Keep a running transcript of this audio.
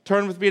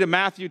turn with me to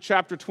Matthew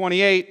chapter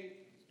 28.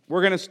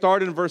 We're going to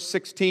start in verse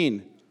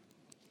 16.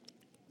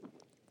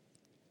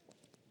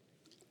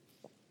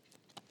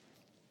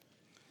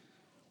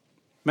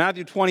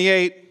 Matthew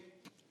 28,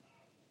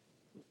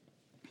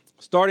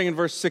 starting in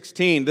verse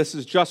 16. This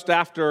is just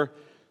after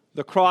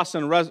the cross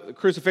and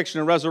crucifixion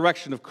and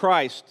resurrection of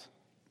Christ.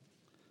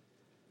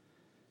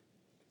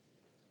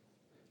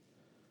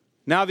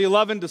 Now the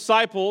 11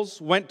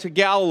 disciples went to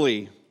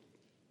Galilee,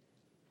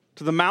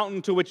 to the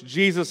mountain to which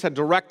Jesus had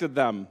directed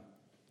them.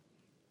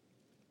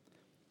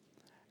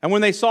 And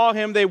when they saw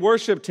him, they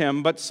worshipped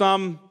him, but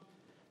some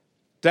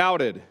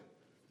doubted.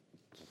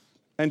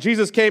 And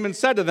Jesus came and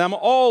said to them,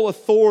 "All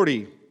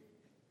authority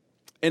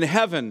in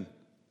heaven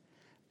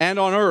and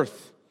on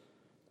earth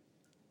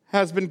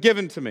has been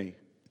given to me.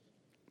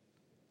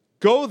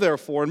 Go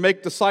therefore and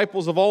make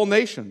disciples of all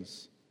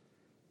nations,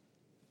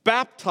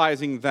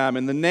 baptizing them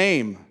in the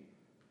name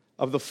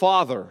of the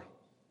Father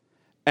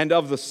and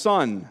of the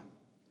Son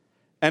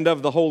and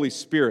of the Holy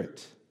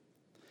Spirit,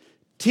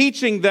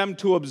 teaching them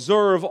to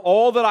observe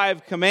all that I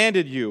have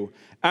commanded you.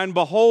 And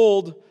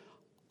behold,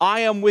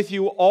 I am with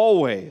you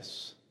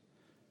always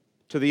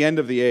to the end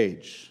of the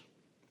age."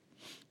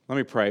 Let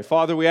me pray.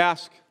 Father, we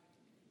ask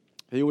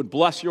that you would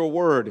bless your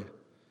word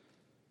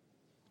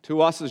to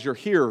us as your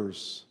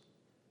hearers,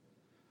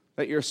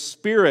 that your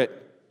Spirit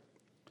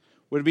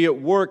would be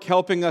at work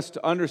helping us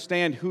to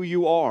understand who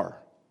you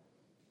are,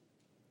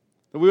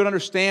 that we would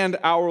understand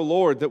our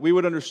Lord, that we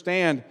would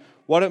understand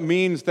what it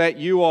means that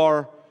you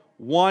are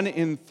one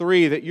in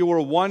three, that you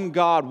are one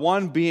God,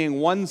 one being,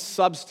 one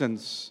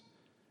substance,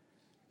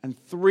 and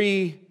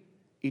three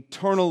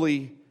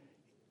eternally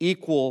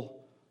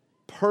equal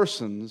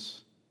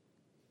persons,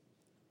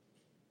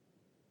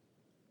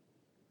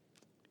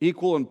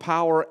 equal in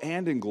power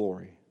and in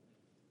glory.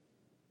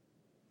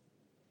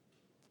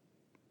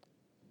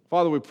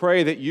 Father, we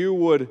pray that you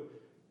would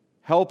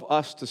help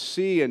us to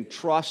see and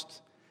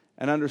trust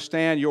and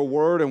understand your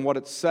word and what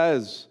it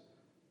says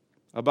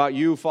about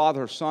you,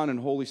 Father, Son, and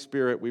Holy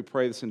Spirit. We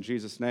pray this in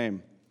Jesus'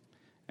 name.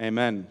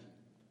 Amen.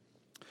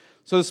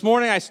 So this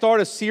morning I start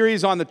a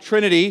series on the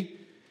Trinity,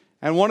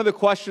 and one of the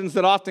questions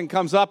that often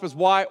comes up is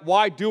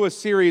why do a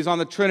series on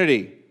the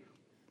Trinity?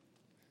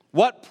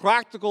 What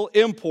practical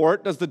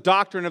import does the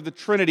doctrine of the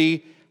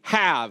Trinity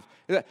have?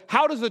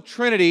 How does the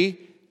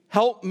Trinity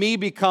help me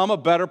become a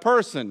better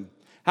person?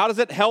 How does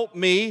it help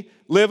me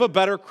live a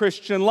better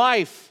Christian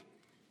life?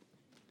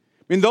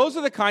 I mean, those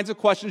are the kinds of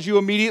questions you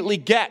immediately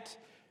get,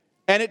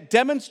 and it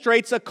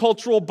demonstrates a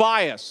cultural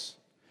bias.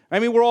 I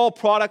mean, we're all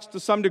products to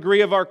some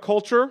degree of our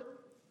culture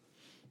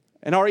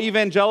and our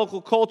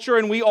evangelical culture,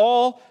 and we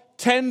all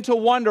tend to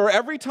wonder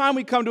every time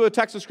we come to a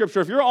text of Scripture.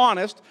 If you're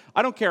honest,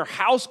 I don't care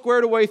how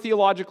squared away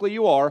theologically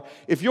you are,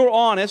 if you're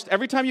honest,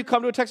 every time you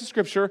come to a text of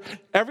Scripture,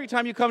 every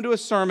time you come to a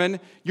sermon,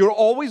 you're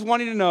always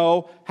wanting to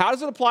know, how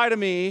does it apply to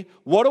me?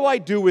 What do I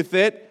do with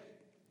it?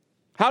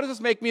 How does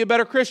this make me a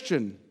better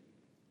Christian?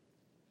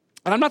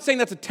 And I'm not saying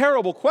that's a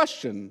terrible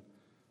question.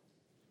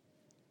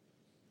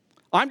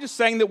 I'm just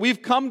saying that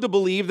we've come to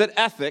believe that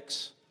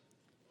ethics,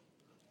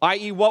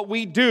 i.e. what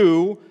we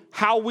do,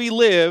 how we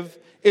live,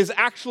 is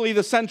actually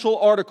the central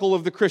article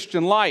of the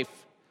Christian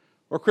life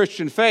or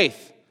Christian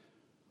faith.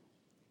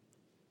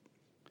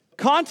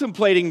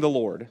 Contemplating the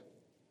Lord,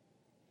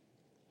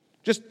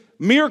 just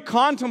mere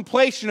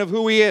contemplation of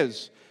who he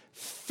is,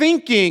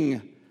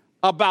 thinking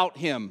about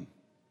him,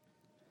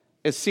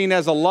 is seen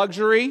as a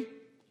luxury,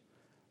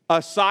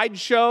 a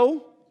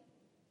sideshow,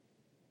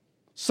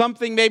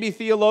 something maybe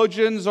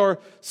theologians or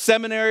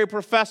seminary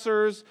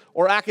professors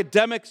or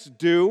academics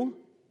do.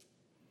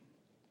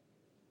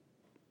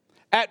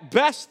 At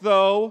best,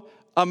 though,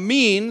 a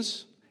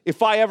means,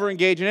 if I ever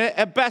engage in it,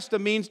 at best a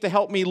means to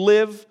help me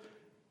live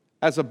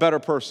as a better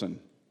person.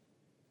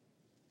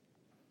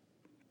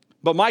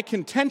 But my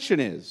contention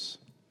is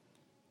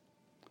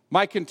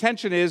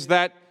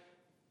that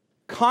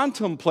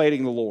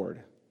contemplating the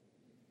Lord,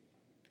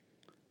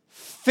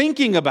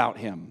 thinking about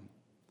him,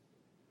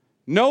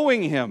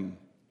 knowing him,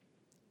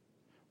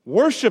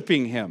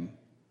 worshiping him,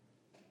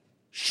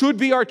 should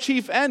be our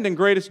chief end and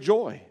greatest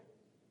joy.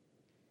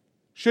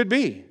 Should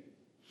be.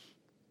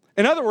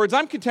 In other words,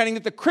 I'm contending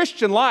that the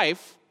Christian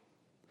life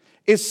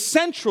is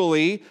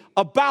centrally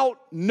about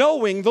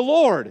knowing the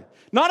Lord.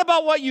 Not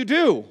about what you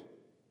do.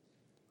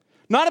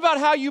 Not about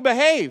how you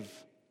behave.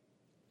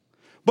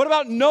 But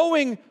about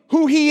knowing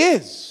who he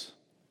is.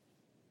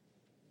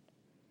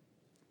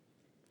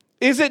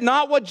 Is it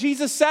not what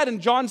Jesus said in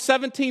John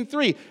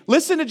 17:3?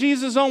 Listen to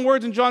Jesus' own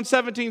words in John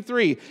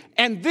 17:3.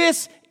 And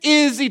this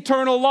is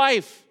eternal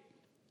life,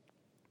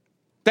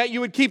 that you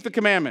would keep the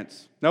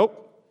commandments. Nope.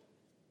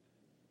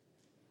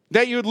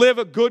 That you would live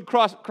a good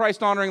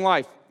Christ-honoring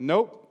life.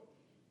 Nope.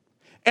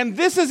 And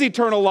this is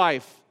eternal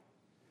life,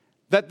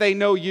 that they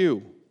know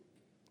you.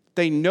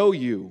 They know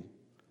you,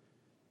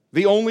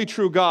 the only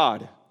true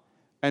God,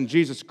 and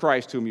Jesus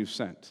Christ whom you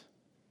sent.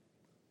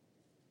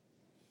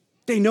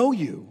 They know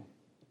you.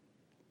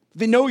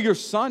 They know your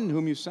Son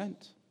whom you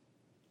sent.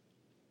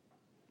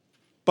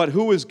 But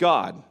who is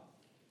God?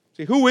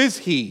 See, who is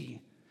he?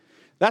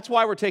 That's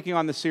why we're taking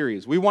on this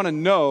series. We want to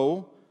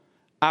know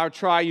our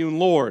triune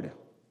Lord.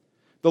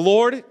 The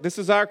Lord, this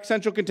is our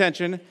central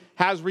contention,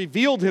 has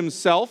revealed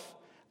himself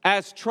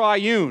as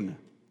triune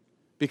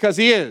because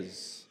he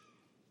is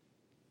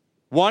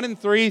 1 and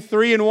 3,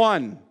 3 and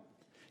 1.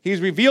 He's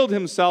revealed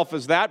himself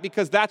as that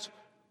because that's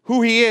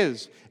who he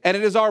is. And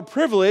it is our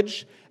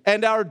privilege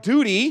and our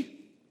duty, did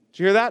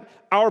you hear that?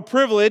 Our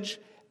privilege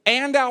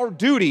and our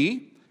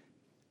duty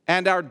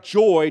and our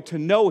joy to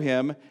know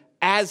him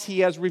as he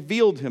has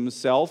revealed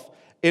himself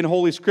in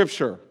Holy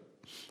Scripture.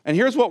 And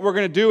here's what we're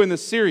going to do in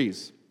this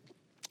series.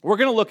 We're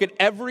going to look at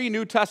every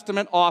New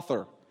Testament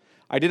author.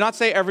 I did not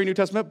say every New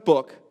Testament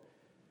book.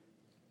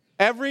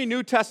 Every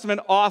New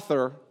Testament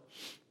author.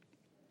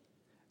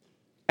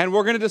 And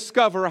we're going to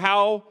discover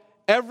how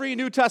every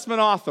New Testament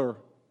author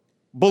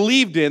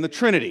believed in the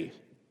Trinity,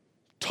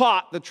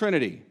 taught the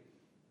Trinity.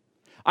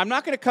 I'm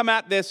not going to come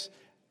at this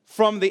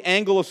from the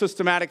angle of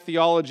systematic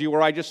theology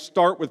where I just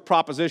start with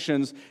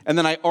propositions and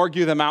then I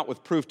argue them out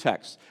with proof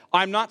texts.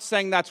 I'm not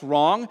saying that's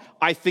wrong.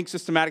 I think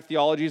systematic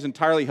theology is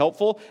entirely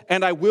helpful,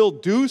 and I will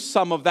do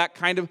some of that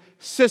kind of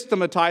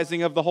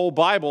systematizing of the whole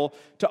Bible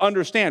to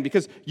understand,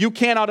 because you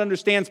cannot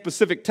understand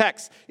specific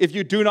texts if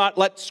you do not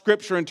let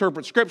Scripture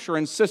interpret Scripture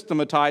and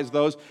systematize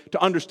those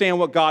to understand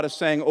what God is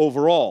saying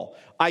overall.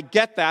 I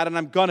get that, and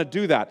I'm going to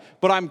do that.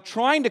 But I'm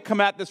trying to come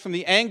at this from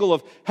the angle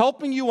of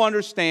helping you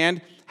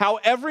understand how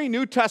every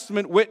New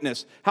Testament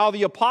witness, how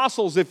the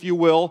apostles, if you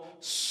will,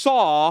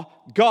 saw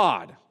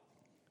God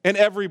in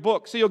every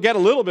book. So you'll get a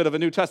little bit of a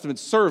New Testament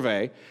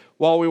survey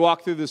while we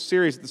walk through this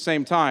series at the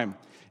same time.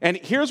 And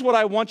here's what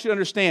I want you to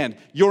understand.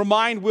 Your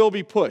mind will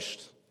be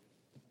pushed.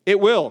 It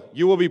will.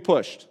 You will be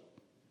pushed.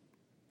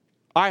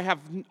 I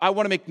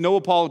want to make no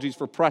apologies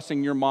for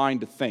pressing your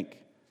mind to think,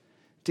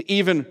 to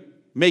even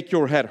make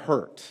your head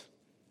hurt.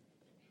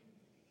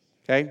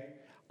 Okay?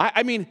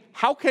 I mean,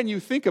 how can you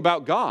think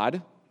about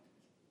God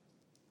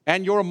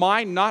and your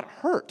mind not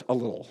hurt a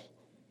little?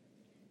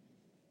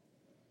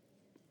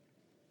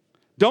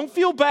 Don't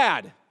feel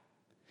bad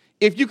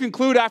if you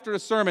conclude after the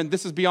sermon,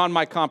 this is beyond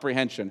my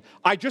comprehension.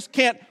 I just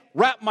can't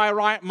wrap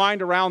my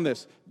mind around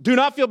this. Do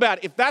not feel bad.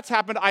 If that's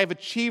happened, I have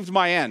achieved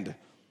my end.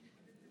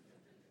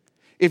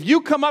 If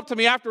you come up to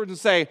me afterwards and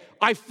say,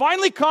 I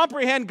finally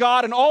comprehend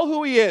God and all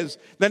who he is,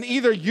 then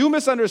either you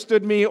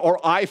misunderstood me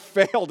or I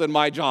failed in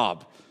my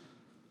job.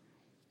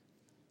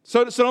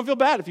 So don't feel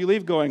bad if you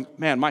leave going,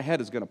 man, my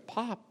head is going to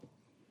pop.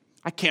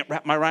 I can't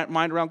wrap my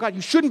mind around God.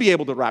 You shouldn't be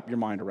able to wrap your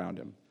mind around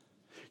him.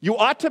 You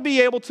ought to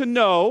be able to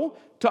know,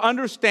 to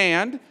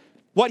understand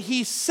what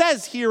he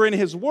says here in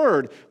his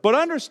word. But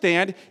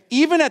understand,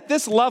 even at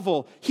this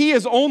level, he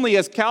is only,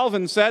 as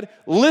Calvin said,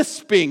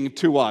 lisping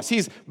to us.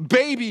 He's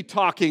baby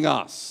talking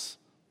us.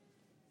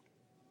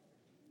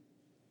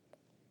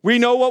 We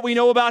know what we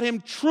know about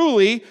him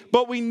truly,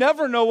 but we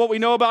never know what we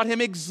know about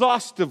him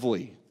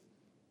exhaustively.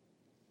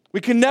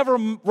 We can never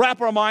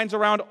wrap our minds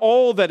around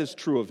all that is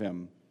true of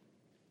him.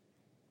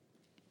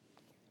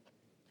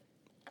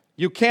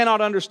 You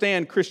cannot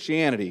understand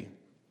Christianity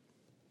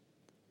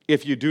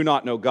if you do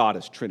not know God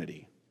as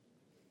Trinity.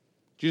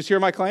 Did you just hear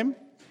my claim?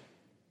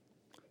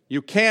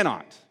 You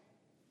cannot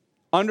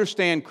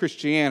understand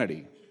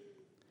Christianity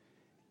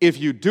if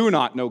you do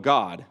not know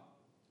God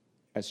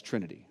as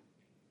Trinity.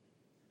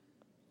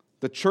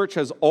 The church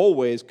has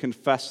always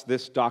confessed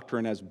this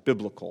doctrine as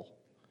biblical.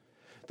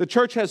 The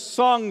church has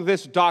sung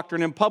this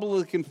doctrine and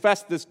publicly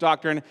confessed this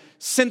doctrine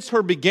since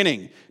her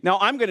beginning. Now,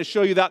 I'm going to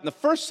show you that in the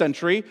first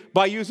century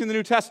by using the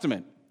New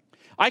Testament.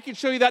 I can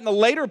show you that in the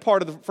later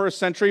part of the first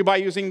century by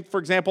using, for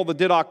example, the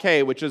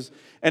Didache, which is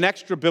an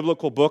extra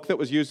biblical book that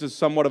was used as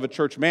somewhat of a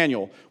church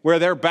manual, where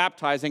they're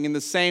baptizing in the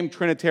same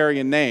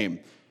Trinitarian name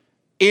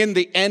in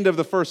the end of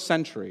the first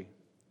century.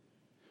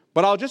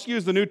 But I'll just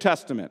use the New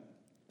Testament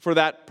for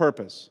that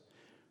purpose.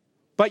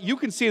 But you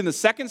can see in the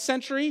second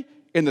century,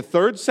 in the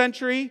third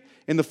century,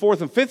 in the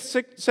fourth and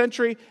fifth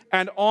century,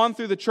 and on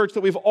through the church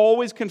that we've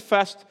always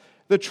confessed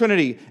the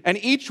Trinity. And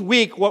each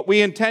week, what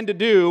we intend to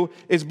do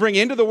is bring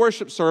into the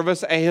worship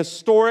service a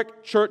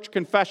historic church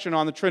confession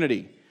on the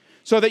Trinity,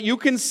 so that you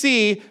can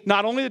see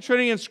not only the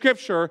Trinity in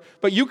Scripture,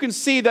 but you can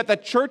see that the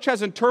church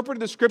has interpreted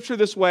the Scripture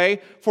this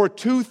way for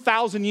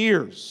 2,000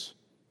 years.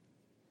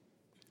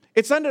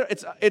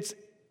 It's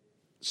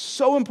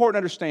so important to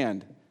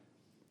understand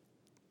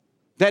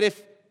that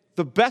if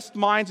the best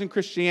minds in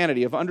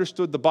Christianity have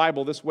understood the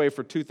Bible this way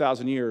for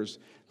 2,000 years,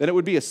 then it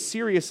would be a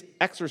serious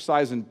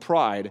exercise in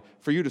pride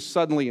for you to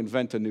suddenly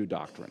invent a new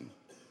doctrine.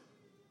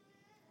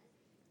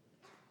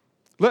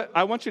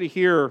 I want you to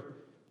hear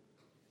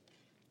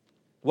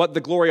what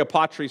the Gloria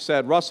Patri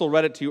said. Russell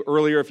read it to you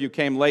earlier. If you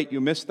came late, you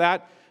missed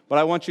that. But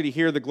I want you to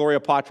hear the Gloria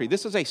Patri.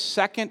 This is a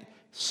second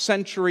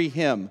century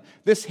hymn.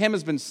 This hymn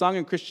has been sung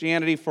in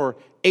Christianity for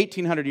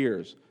 1,800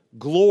 years.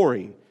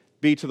 Glory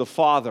be to the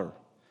Father,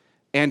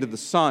 and to the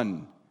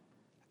Son,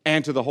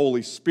 and to the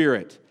Holy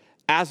Spirit,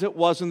 as it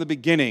was in the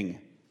beginning,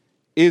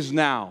 is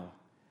now,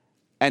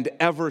 and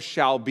ever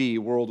shall be,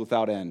 world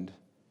without end.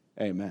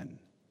 Amen.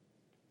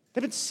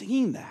 They've been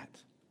singing that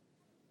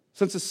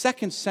since the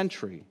second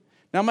century.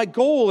 Now, my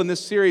goal in this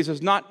series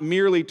is not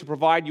merely to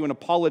provide you an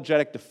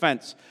apologetic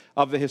defense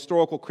of the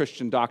historical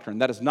Christian doctrine.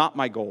 That is not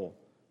my goal.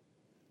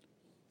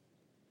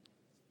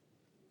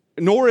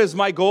 Nor is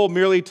my goal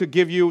merely to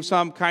give you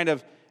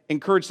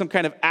encourage some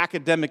kind of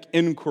academic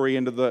inquiry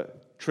into the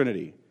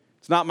Trinity.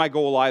 It's not my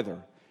goal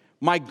either.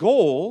 My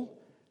goal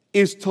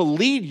is to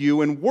lead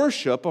you in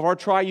worship of our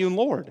triune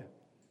Lord.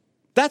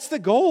 That's the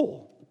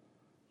goal.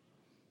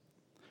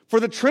 For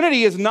the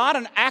Trinity is not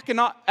an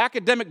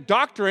academic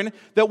doctrine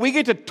that we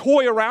get to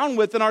toy around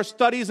with in our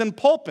studies and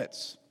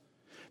pulpits.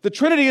 The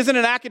Trinity isn't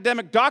an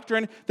academic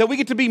doctrine that we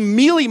get to be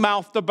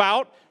mealy-mouthed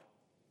about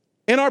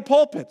in our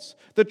pulpits.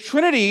 The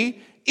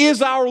Trinity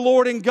is our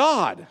Lord and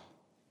God.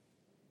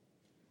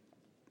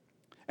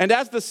 And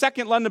as the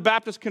Second London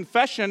Baptist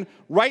Confession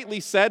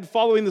rightly said,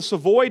 following the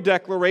Savoy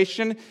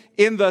Declaration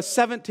in the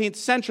 17th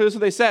century, this is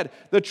what they said: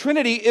 the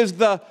Trinity is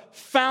the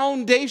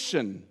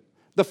foundation,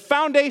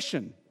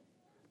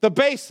 the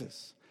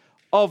basis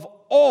of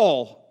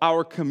all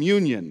our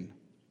communion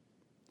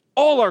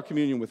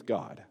with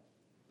God,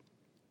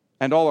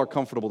 and all our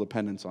comfortable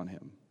dependence on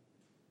Him.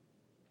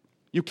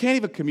 You can't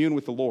even commune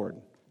with the Lord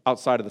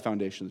outside of the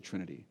foundation of the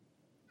Trinity.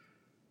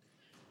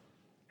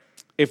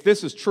 If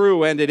this is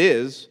true, and it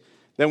is,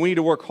 then we need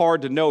to work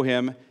hard to know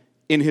Him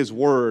in His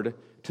Word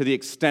to the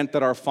extent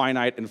that our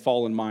finite and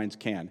fallen minds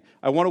can.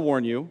 I want to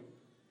warn you,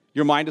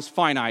 your mind is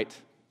finite.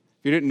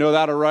 If you didn't know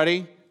that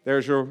already,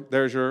 there's your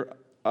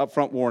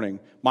upfront warning.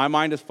 My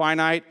mind is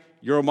finite,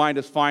 your mind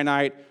is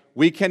finite.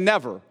 We can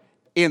never,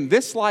 in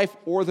this life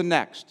or the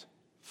next,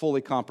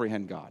 fully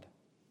comprehend God.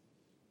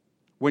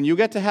 When you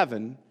get to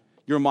heaven,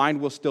 your mind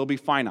will still be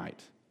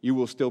finite. You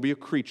will still be a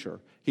creature.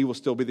 He will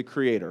still be the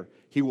creator.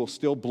 He will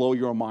still blow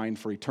your mind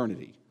for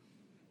eternity.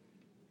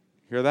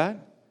 Hear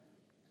that?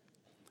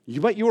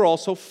 But you are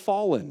also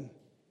fallen.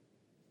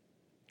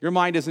 Your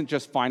mind isn't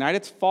just finite,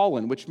 it's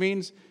fallen, which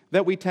means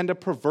that we tend to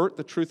pervert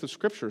the truth of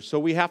Scripture. So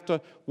we have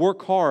to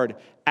work hard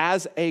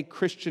as a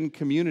Christian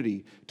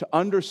community to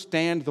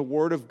understand the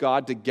Word of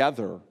God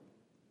together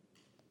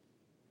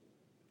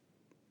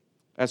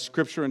as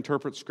Scripture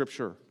interprets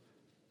Scripture.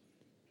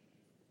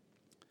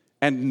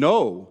 And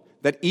know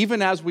that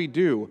even as we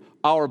do,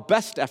 our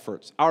best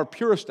efforts, our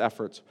purest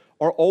efforts,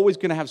 are always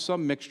going to have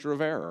some mixture of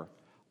error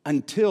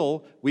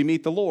until we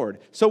meet the Lord.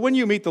 So when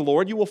you meet the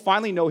Lord, you will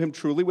finally know Him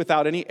truly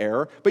without any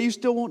error, but you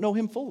still won't know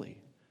Him fully.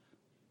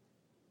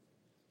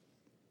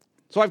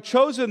 So I've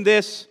chosen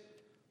this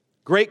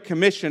Great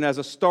Commission as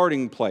a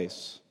starting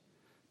place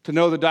to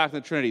know the doctrine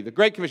of the Trinity. The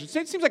Great Commission,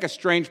 it seems like a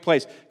strange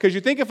place, because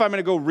you think if I'm going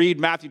to go read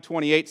Matthew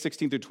 28,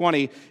 16 through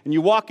 20, and you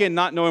walk in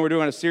not knowing we're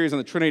doing a series on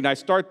the Trinity, and I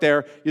start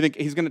there, you think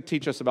He's going to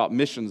teach us about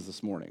missions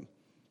this morning.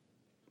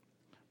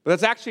 But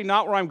that's actually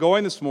not where I'm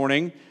going this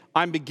morning.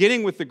 I'm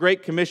beginning with the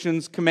Great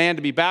Commission's command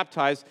to be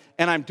baptized,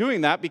 and I'm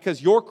doing that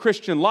because your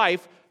Christian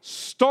life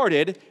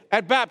started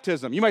at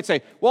baptism. You might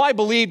say, well, I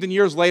believed and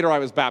years later I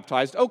was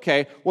baptized.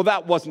 Okay, well,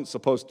 that wasn't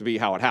supposed to be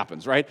how it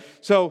happens, right?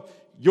 So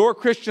your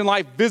Christian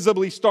life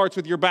visibly starts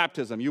with your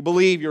baptism. You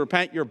believe, you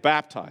repent, you're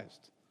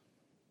baptized.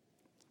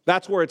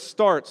 That's where it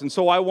starts. And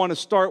so I want to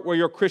start where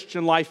your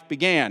Christian life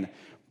began.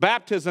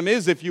 Baptism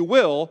is, if you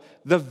will,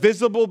 the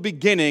visible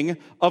beginning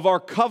of our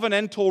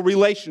covenantal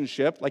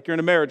relationship, like you're in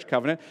a marriage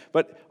covenant,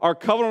 but our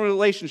covenantal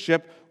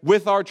relationship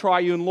with our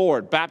triune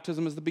Lord.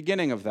 Baptism is the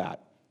beginning of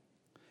that.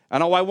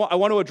 And I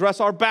want to address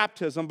our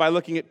baptism by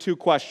looking at two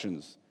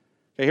questions.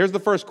 Okay, here's the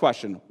first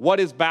question. What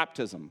is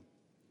baptism?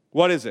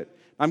 What is it?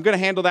 I'm going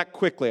to handle that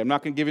quickly. I'm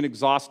not going to give you an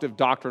exhaustive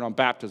doctrine on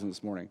baptism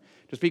this morning.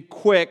 Just be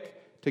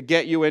quick to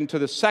get you into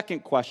the second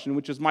question,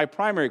 which is my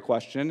primary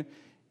question.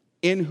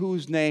 In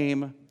whose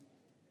name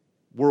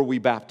were we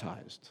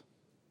baptized?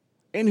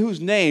 In whose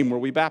name were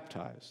we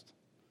baptized?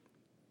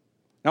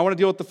 Now I want to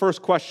deal with the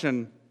first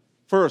question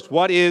first.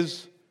 What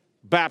is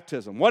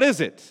baptism? What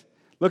is it?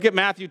 Look at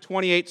Matthew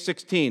 28,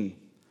 16.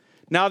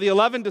 Now the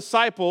 11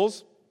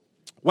 disciples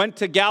went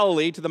to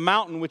Galilee, to the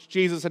mountain which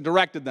Jesus had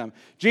directed them.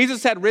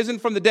 Jesus had risen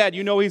from the dead.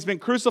 You know He's been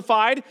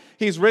crucified.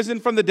 He's risen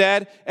from the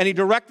dead, and He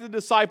directed the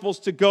disciples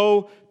to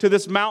go to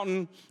this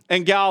mountain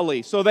in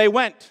Galilee. So they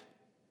went,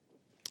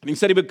 and He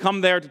said He would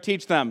come there to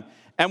teach them.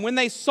 And when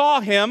they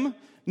saw Him,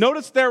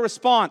 notice their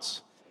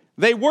response.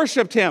 They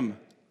worshiped Him.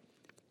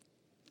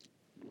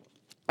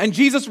 And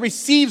Jesus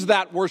receives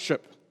that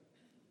worship.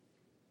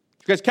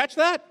 You guys catch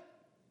that?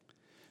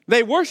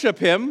 They worship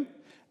Him,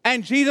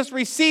 and Jesus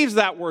receives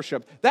that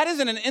worship. That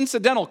isn't an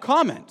incidental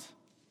comment.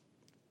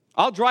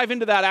 I'll drive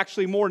into that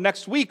actually more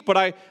next week, but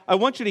I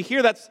want you to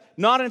hear that's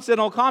not an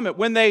incidental comment.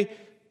 When they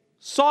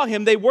saw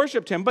Him, they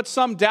worshiped Him, but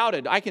some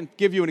doubted. I can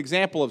give you an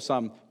example of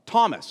some.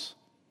 Thomas.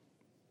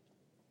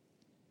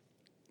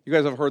 You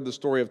guys have heard the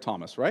story of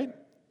Thomas, right?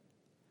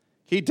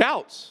 He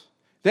doubts.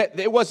 That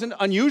it wasn't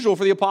unusual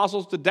for the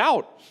apostles to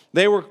doubt.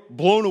 They were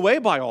blown away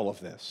by all of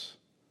this.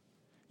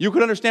 You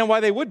could understand why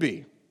they would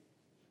be.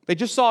 They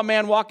just saw a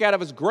man walk out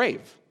of his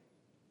grave,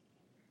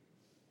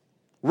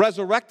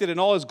 resurrected in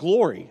all His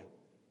glory.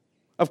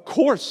 Of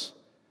course,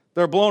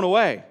 they're blown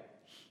away.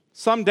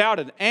 Some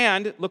doubted.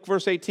 And, look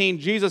verse 18,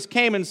 Jesus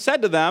came and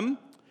said to them,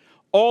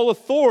 All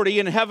authority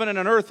in heaven and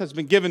on earth has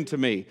been given to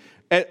me.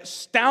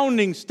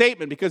 Astounding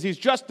statement, because he's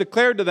just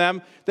declared to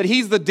them that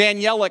he's the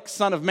Danielic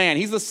Son of Man.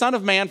 He's the Son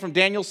of Man from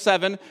Daniel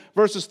 7,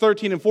 verses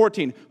 13 and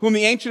 14, whom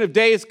the Ancient of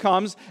Days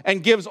comes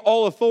and gives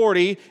all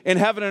authority in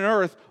heaven and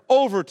earth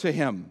over to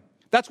him.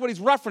 That's what he's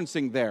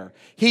referencing there.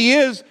 He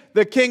is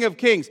the King of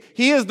Kings.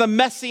 He is the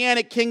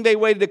Messianic King they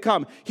waited to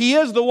come. He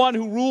is the one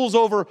who rules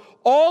over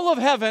all of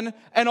heaven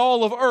and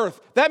all of earth.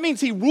 That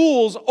means he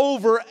rules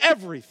over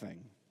everything.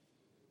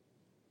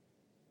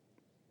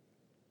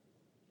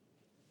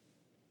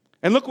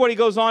 And look what he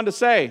goes on to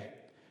say.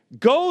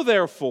 Go,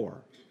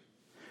 therefore,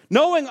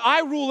 knowing I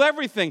rule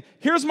everything.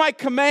 Here's my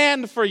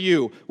command for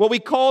you, what we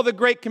call the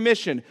Great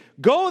Commission.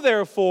 Go,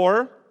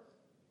 therefore,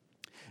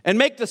 and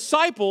make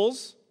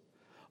disciples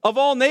of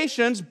all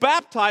nations,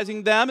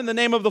 baptizing them in the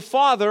name of the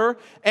Father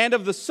and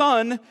of the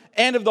Son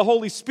and of the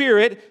Holy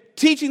Spirit,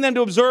 teaching them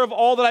to observe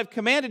all that I've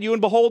commanded you,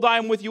 and behold, I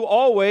am with you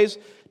always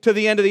to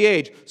the end of the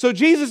age. So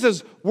Jesus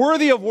is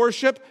worthy of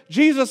worship.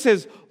 Jesus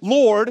is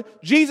Lord.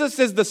 Jesus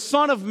is the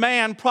Son of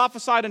Man,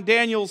 prophesied in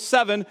Daniel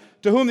 7,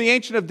 to whom the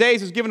Ancient of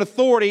Days has given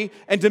authority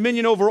and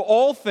dominion over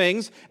all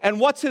things. And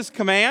what's his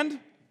command?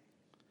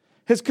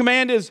 His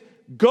command is,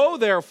 go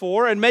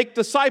therefore and make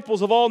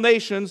disciples of all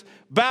nations,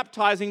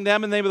 baptizing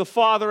them in the name of the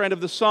Father and of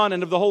the Son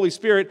and of the Holy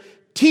Spirit,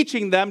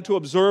 teaching them to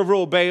observe or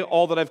obey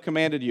all that I've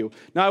commanded you.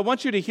 Now, I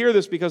want you to hear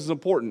this because it's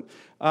important.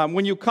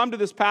 When you come to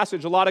this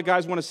passage, a lot of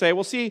guys want to say,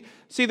 well, see,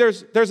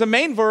 there's a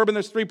main verb and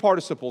there's three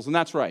participles, and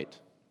that's right.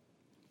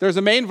 There's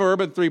a main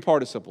verb and three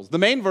participles. The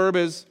main verb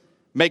is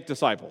make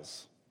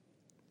disciples.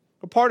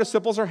 The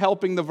participles are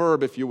helping the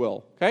verb, if you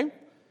will, okay?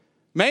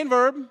 Main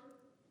verb,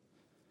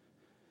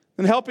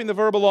 and helping the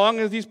verb along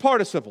are these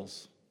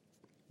participles.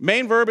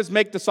 Main verb is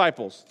make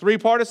disciples. Three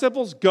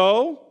participles,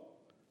 go,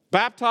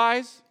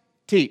 baptize,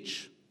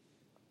 teach.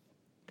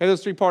 Okay,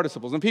 those three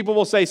participles. And people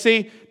will say,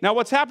 see, now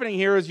what's happening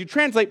here is you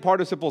translate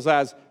participles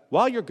as,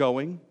 while you're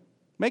going,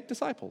 make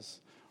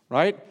disciples,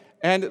 right?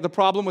 And the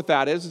problem with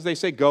that is they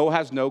say go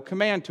has no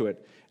command to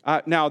it.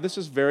 Now, this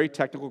is very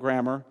technical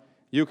grammar.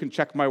 You can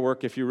check my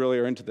work if you really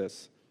are into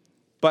this.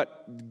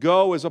 But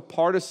go is a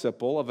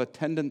participle of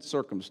attendant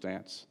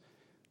circumstance.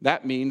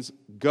 That means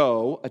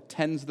go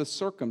attends the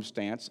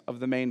circumstance of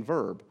the main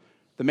verb.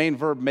 The main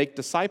verb, make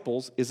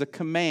disciples, is a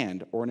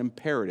command or an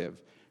imperative.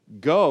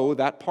 Go,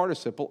 that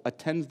participle,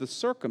 attends the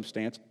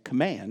circumstance,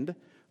 command,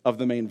 of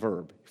the main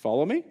verb.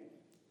 Follow me?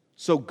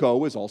 So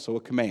go is also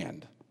a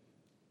command.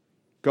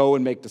 Go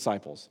and make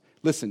disciples.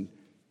 Listen,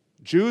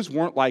 Jews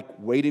weren't like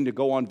waiting to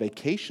go on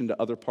vacation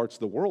to other parts of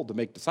the world to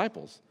make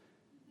disciples.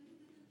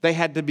 They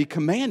had to be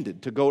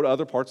commanded to go to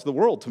other parts of the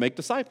world to make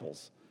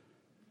disciples.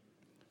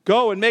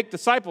 Go and make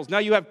disciples. Now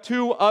you have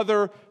two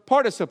other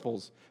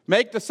participles.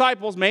 Make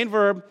disciples, main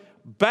verb,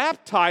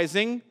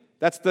 baptizing,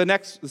 that's the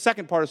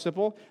second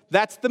participle,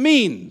 that's the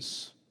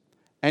means,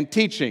 and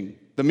teaching,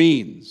 the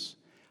means.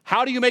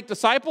 How do you make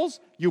disciples?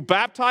 You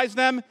baptize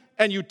them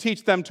and you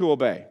teach them to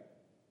obey.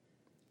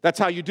 That's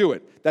how you do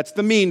it. That's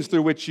the means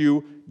through which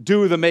you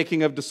do the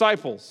making of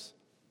disciples.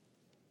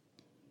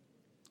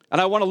 And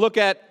I want to look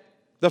at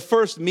the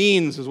first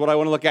means is what I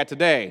want to look at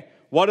today.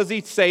 What does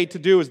he say to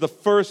do is the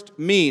first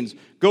means.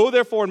 Go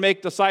therefore and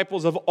make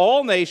disciples of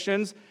all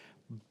nations,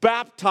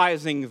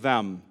 baptizing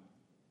them.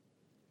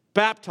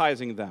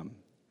 Baptizing them.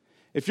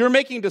 If you're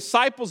making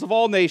disciples of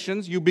all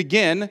nations, you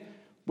begin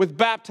with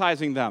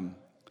baptizing them.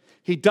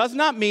 He does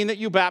not mean that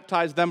you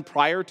baptize them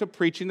prior to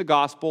preaching the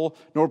gospel,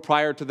 nor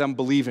prior to them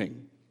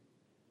believing.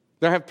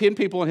 There have been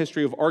people in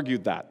history who have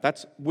argued that.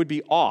 That would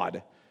be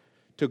odd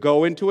to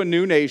go into a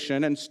new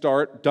nation and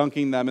start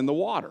dunking them in the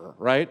water,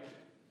 right?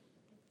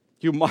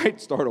 You might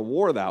start a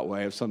war that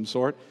way of some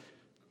sort.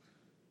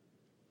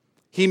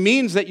 He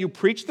means that you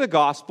preach the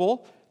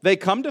gospel, they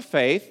come to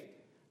faith,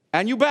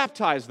 and you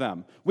baptize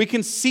them. We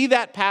can see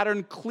that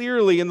pattern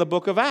clearly in the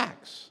book of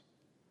Acts.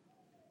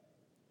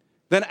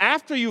 Then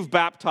after you've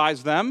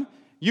baptized them,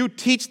 you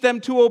teach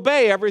them to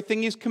obey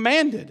everything he's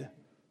commanded.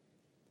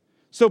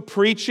 So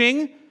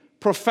preaching,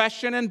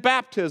 profession, and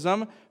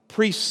baptism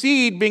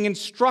precede being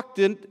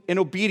instructed in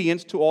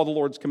obedience to all the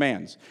Lord's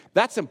commands.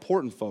 That's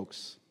important,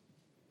 folks.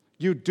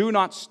 You do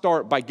not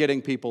start by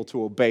getting people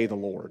to obey the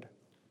Lord.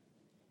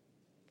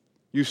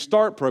 You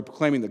start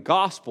proclaiming the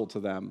gospel to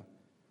them.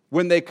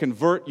 When they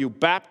convert, you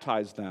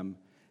baptize them,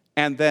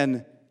 and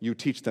then you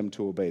teach them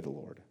to obey the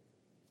Lord.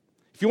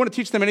 If you want to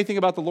teach them anything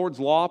about the Lord's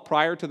law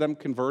prior to them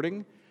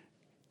converting,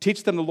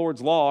 teach them the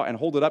Lord's law and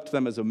hold it up to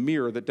them as a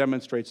mirror that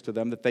demonstrates to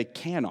them that they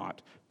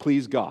cannot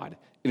please God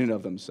in and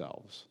of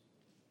themselves.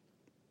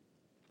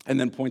 And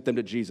then point them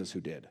to Jesus who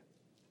did.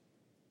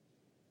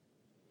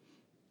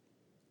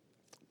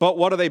 But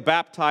what are they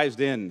baptized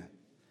in?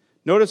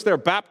 Notice they're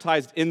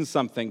baptized in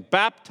something.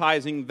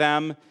 Baptizing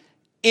them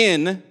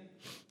in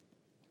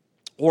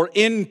or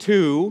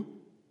into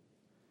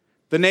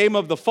the name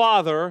of the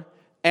Father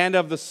and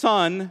of the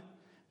Son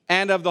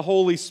and of the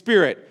Holy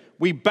Spirit.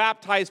 We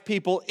baptize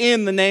people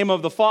in the name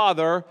of the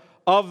Father,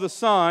 of the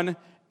Son,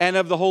 and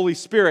of the Holy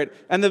Spirit.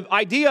 And the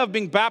idea of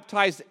being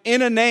baptized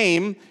in a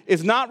name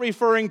is not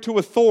referring to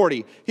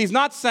authority. He's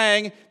not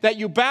saying that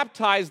you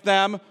baptize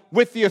them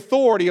with the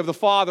authority of the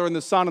Father and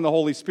the Son and the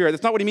Holy Spirit.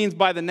 That's not what he means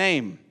by the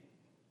name.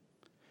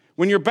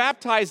 When you're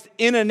baptized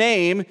in a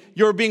name,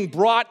 you're being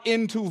brought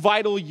into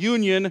vital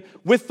union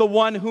with the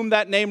one whom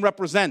that name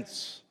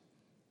represents.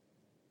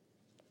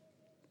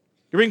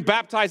 You're being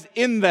baptized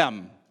in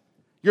them.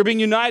 You're being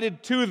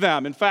united to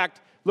them. In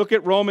fact, look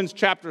at Romans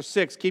chapter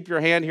 6. Keep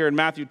your hand here in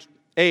Matthew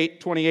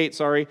 28,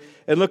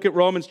 and look at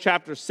Romans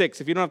chapter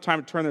 6. If you don't have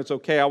time to turn there, it's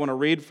okay. I want to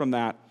read from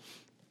that.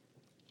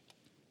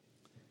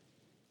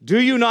 Do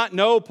you not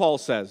know, Paul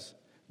says,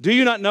 do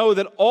you not know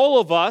that all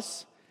of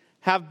us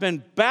have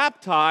been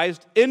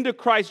baptized into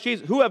Christ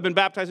Jesus, who have been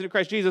baptized into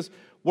Christ Jesus,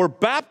 were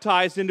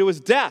baptized into his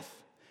death?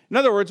 In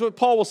other words, what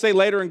Paul will say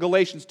later in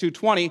Galatians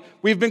 2:20,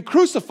 we've been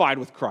crucified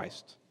with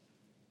Christ.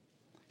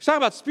 He's talking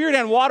about spirit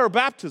and water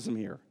baptism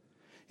here.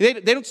 They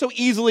don't so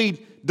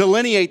easily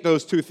delineate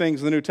those two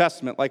things in the New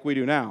Testament like we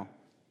do now.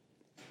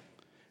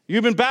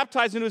 You've been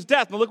baptized into his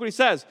death. Now look what he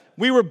says.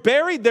 We were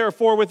buried,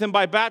 therefore, with him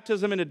by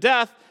baptism into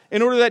death,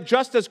 in order that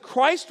just as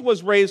Christ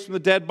was raised from the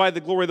dead by the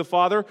glory of the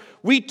Father,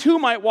 we too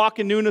might walk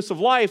in newness of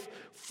life.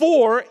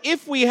 For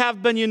if we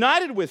have been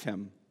united with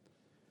him,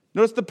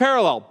 notice the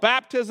parallel,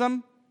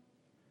 baptism,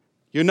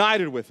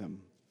 united with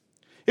him.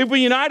 If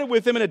we united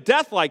with him in a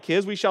death like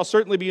his, we shall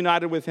certainly be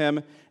united with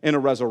him in a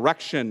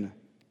resurrection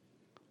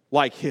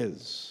like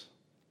his.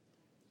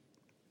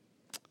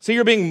 See,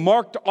 you're being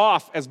marked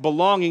off as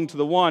belonging to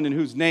the one in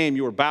whose name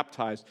you were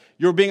baptized.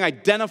 You're being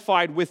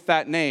identified with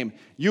that name.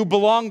 You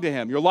belong to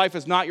him. Your life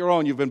is not your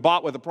own. You've been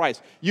bought with a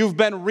price. You've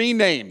been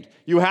renamed.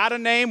 You had a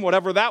name,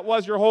 whatever that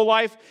was your whole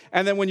life,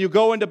 and then when you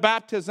go into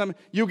baptism,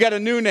 you get a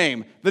new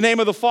name, the name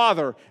of the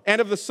Father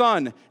and of the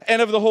Son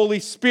and of the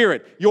Holy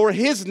Spirit. You're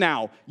his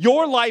now.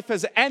 Your life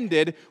has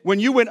ended when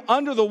you went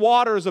under the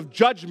waters of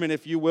judgment,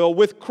 if you will,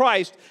 with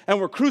Christ and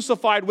were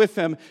crucified with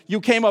him.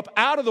 You came up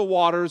out of the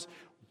waters,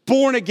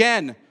 born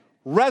again,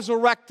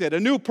 resurrected, a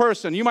new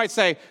person. You might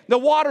say, the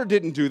water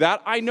didn't do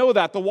that. I know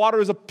that. The water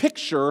is a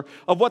picture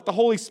of what the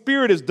Holy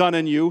Spirit has done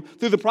in you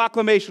through the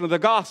proclamation of the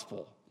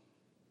gospel.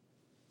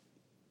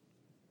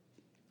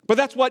 But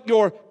that's what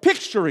you're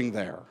picturing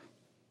there.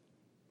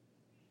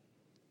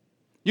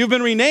 You've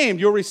been renamed.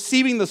 You're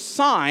receiving the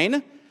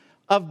sign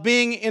of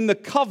being in the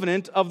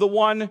covenant of the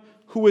one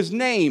who is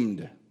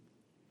named.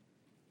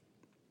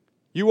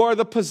 You are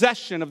the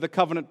possession of the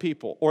covenant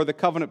people, or the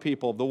covenant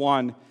people of the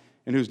one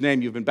in whose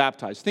name you've been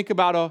baptized. Think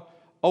about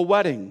a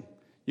wedding.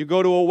 You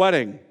go to a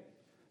wedding.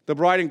 The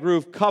bride and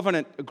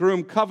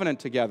groom covenant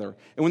together.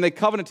 And when they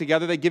covenant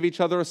together, they give each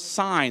other a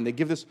sign. They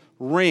give this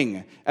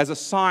ring as a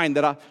sign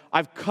that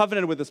I've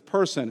covenanted with this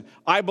person.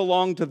 I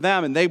belong to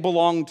them and they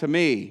belong to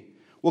me.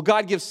 Well,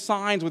 God gives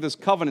signs with his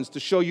covenants to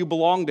show you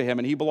belong to him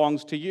and he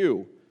belongs to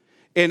you.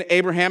 In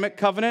Abrahamic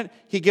covenant,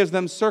 he gives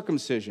them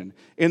circumcision.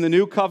 In the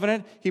new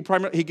covenant, he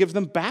gives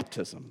them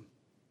baptism.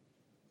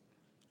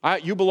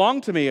 You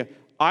belong to me.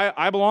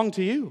 I belong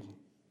to you.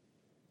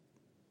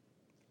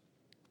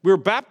 We were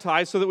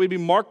baptized so that we'd be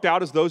marked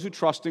out as those who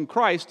trust in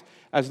Christ,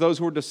 as those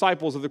who are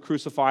disciples of the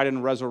crucified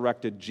and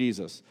resurrected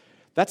Jesus.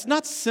 That's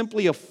not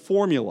simply a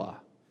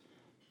formula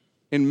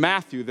in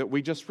Matthew that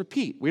we just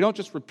repeat. We don't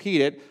just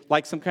repeat it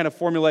like some kind of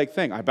formulaic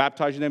thing. I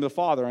baptize you in the name of the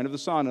Father and of the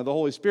Son and of the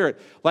Holy Spirit,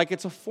 like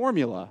it's a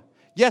formula.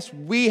 Yes,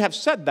 we have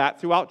said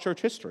that throughout church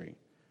history.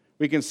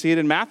 We can see it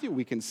in Matthew.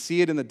 We can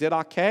see it in the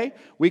Didache.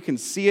 We can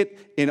see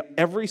it in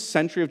every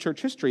century of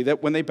church history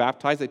that when they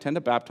baptize, they tend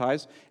to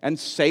baptize and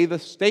say the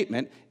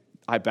statement,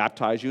 I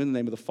baptize you in the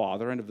name of the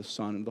Father and of the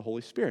Son and of the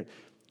Holy Spirit.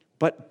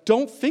 But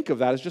don't think of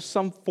that as just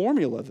some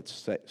formula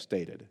that's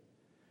stated.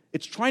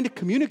 It's trying to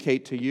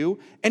communicate to you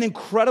an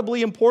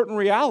incredibly important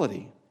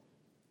reality.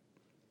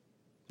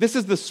 This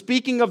is the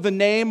speaking of the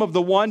name of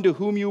the one to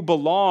whom you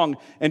belong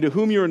and to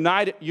whom you're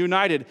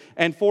united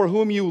and for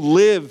whom you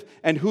live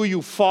and who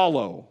you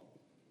follow.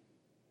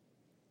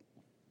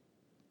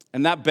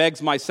 And that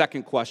begs my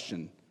second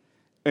question.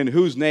 In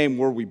whose name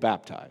were we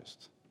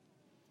baptized?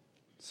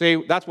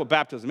 See, that's what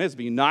baptism is,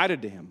 be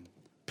united to him.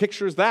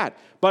 Pictures that.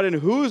 But in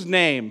whose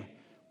name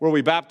were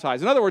we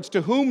baptized? In other words,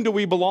 to whom do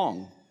we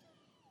belong?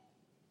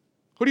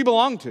 Who do you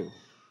belong to?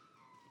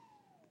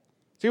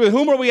 See, with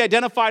whom are we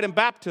identified in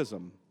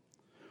baptism?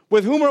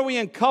 With whom are we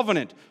in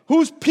covenant?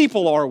 Whose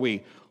people are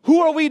we? Who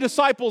are we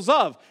disciples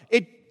of?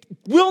 It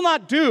will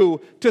not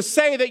do to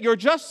say that you're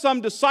just some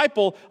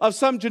disciple of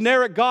some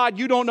generic God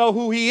you don't know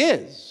who he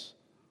is.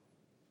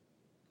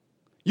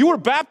 You were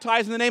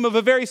baptized in the name of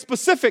a very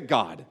specific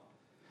God,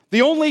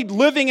 the only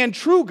living and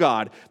true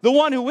God, the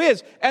one who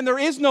is, and there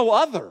is no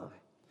other.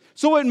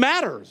 So it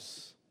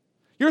matters.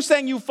 You're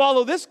saying you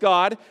follow this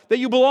God, that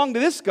you belong to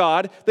this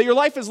God, that your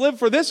life is lived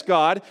for this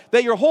God,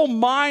 that your whole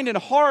mind and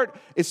heart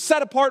is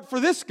set apart for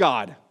this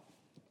God.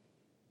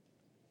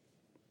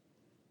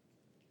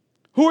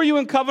 Who are you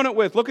in covenant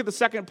with? Look at the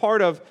second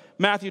part of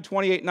Matthew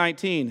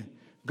 28:19.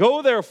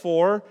 Go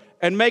therefore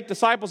and make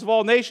disciples of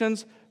all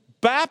nations,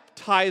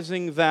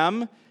 baptizing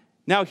them.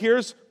 Now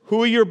here's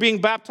who you're being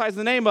baptized in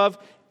the name of,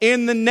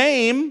 in the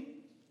name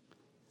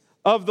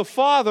of the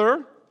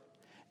Father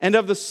and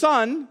of the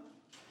Son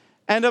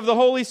and of the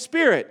Holy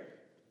Spirit.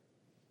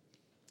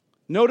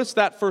 Notice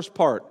that first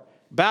part,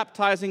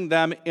 baptizing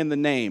them in the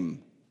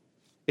name.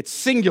 It's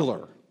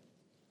singular.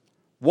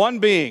 One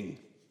being,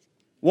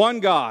 one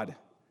God,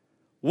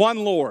 one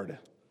Lord,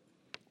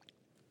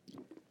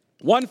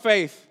 one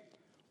faith,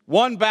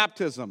 one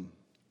baptism,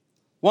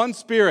 one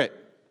Spirit.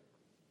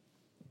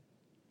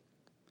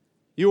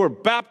 You are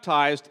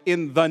baptized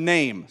in the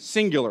name,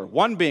 singular,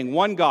 one being,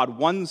 one God,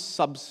 one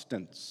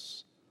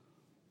substance.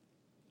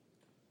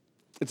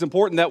 It's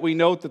important that we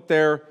note that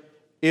there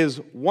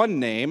is one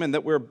name and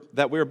that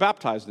we're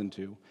baptized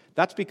into.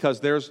 That's because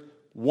there's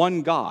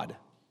one God. I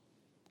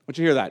want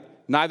you to hear that.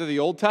 Neither the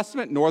Old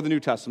Testament nor the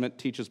New Testament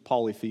teaches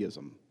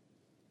polytheism.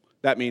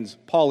 That means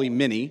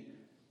poly-many,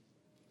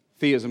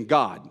 theism,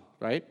 God,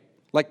 right?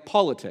 Like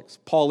politics.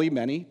 Poly,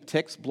 many,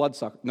 ticks,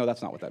 bloodsucker. No,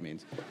 that's not what that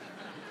means.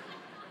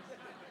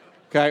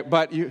 Okay,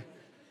 but you,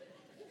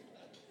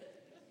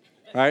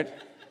 right?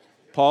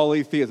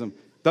 Polytheism.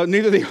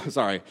 Neither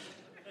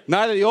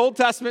the Old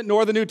Testament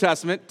nor the New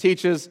Testament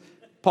teaches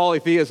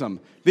polytheism.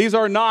 These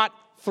are not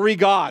three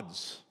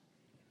gods.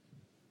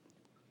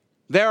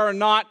 There are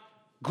not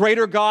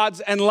greater gods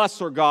and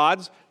lesser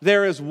gods.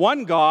 There is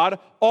one God.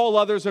 All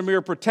others are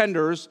mere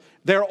pretenders.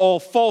 They're all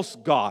false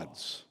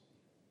gods.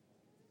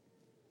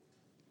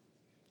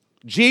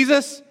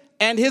 Jesus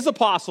and his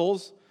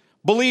apostles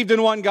believed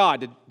in one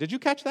God. Did you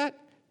catch that?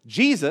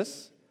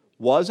 Jesus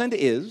was and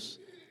is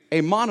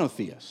a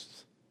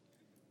monotheist.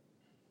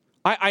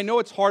 I know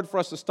it's hard for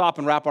us to stop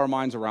and wrap our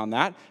minds around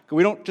that, because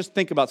we don't just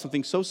think about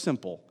something so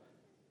simple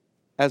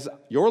as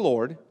your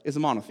Lord is a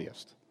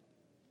monotheist.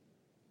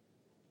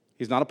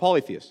 He's not a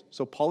polytheist,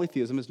 so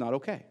polytheism is not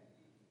okay.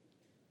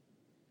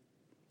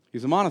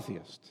 He's a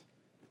monotheist.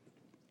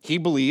 He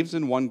believes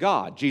in one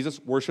God.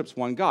 Jesus worships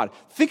one God.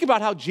 Think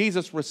about how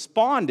Jesus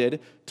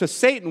responded to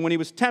Satan when he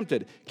was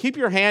tempted. Keep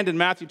your hand in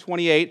Matthew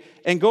 28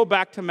 and go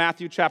back to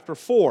Matthew chapter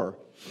 4.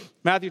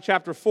 Matthew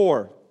chapter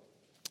 4.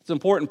 It's an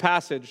important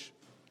passage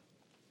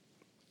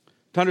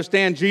to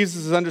understand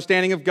Jesus'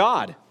 understanding of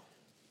God.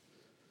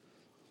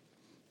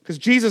 Because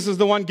Jesus is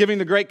the one giving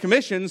the Great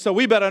Commission, so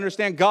we better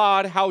understand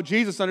God, how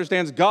Jesus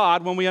understands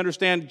God when we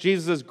understand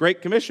Jesus'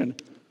 Great Commission.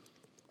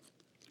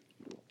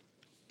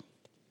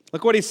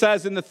 Look what he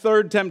says in the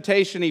third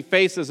temptation he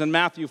faces in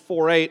Matthew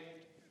 4:8.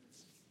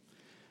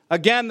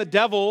 Again, the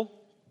devil,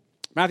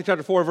 Matthew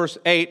chapter 4, verse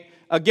 8,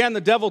 again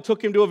the devil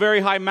took him to a very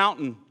high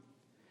mountain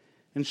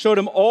and showed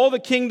him all the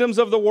kingdoms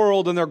of the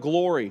world and their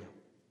glory.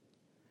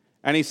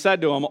 And he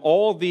said to him,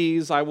 all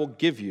these I will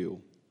give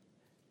you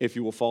if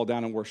you will fall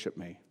down and worship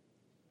me.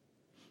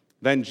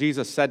 Then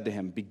Jesus said to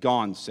him,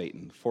 begone,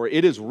 Satan, for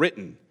it is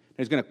written, and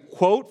he's going to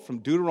quote from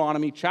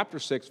Deuteronomy chapter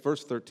 6,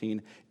 verse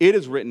 13, it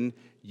is written,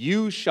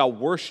 you shall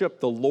worship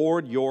the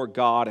Lord your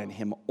God, and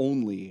him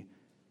only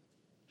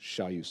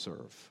shall you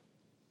serve.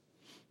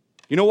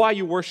 You know why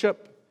you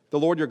worship the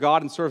Lord your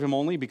God and serve him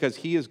only? Because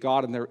he is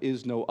God and there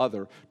is no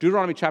other.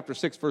 Deuteronomy chapter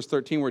 6, verse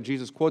 13, where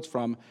Jesus quotes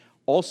from,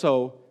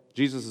 also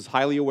Jesus is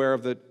highly aware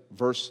of the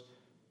verse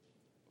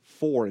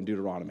 4 in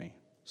Deuteronomy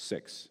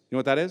 6. You know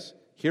what that is?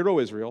 Hear, O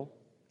Israel,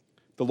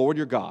 the Lord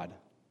your God,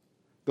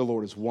 the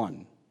Lord is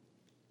one.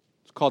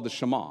 It's called the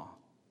Shema.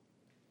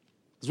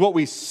 It's what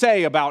we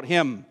say about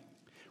him.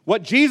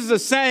 What Jesus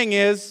is saying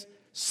is,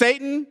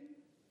 Satan,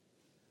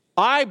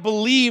 I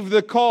believe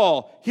the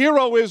call. Hear,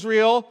 O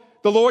Israel,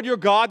 the Lord your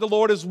God, the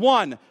Lord is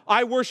one.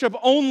 I worship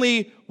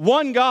only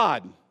one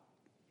God.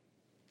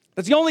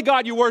 That's the only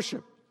God you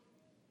worship.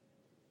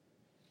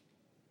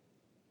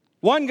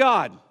 One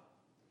God.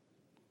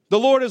 The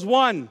Lord is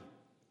one.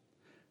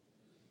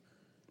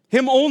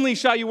 Him only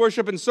shall you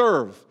worship and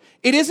serve.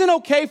 It isn't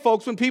okay,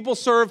 folks, when people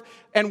serve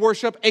and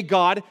worship a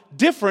God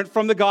different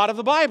from the God of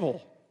the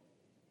Bible.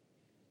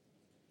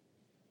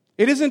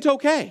 It isn't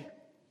okay.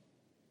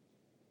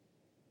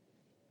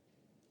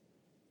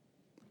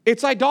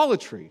 It's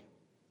idolatry.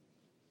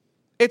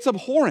 It's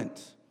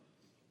abhorrent.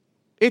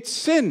 It's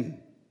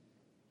sin.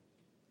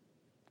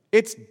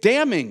 It's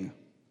damning.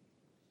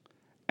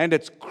 And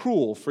it's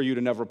cruel for you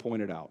to never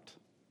point it out.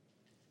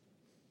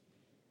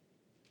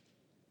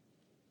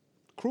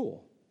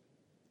 Cruel.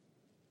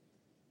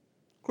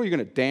 You're going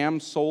to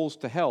damn souls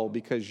to hell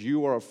because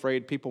you are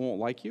afraid people won't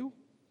like you?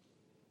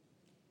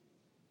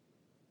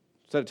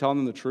 Instead of telling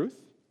them the truth?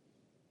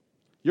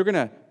 You're going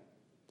to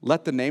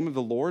let the name of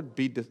the Lord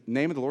be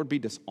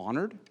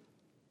dishonored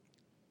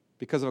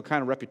because of a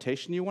kind of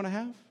reputation you want to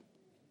have?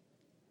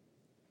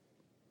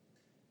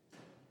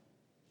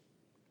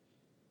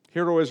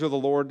 Hear, O Israel, the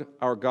Lord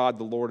our God,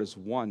 the Lord is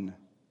one.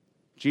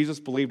 Jesus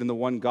believed in the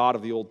one God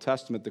of the Old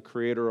Testament, the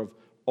creator of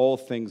all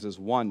things is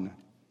one.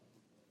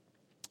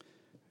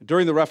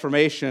 During the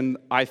Reformation,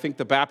 I think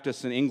the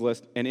Baptists in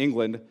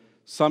England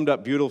summed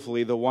up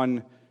beautifully the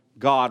one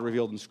God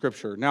revealed in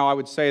Scripture. Now, I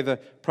would say the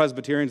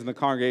Presbyterians and the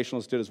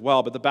Congregationalists did as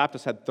well, but the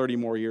Baptists had 30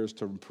 more years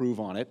to improve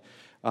on it.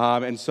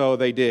 And so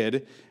they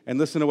did. And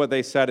listen to what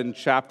they said in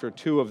chapter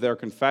 2 of their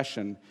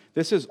confession.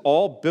 This is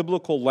all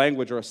biblical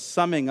language, or a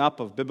summing up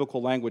of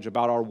biblical language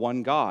about our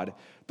one God.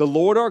 The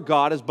Lord our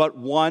God is but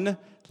one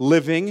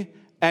living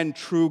and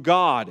true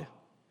God,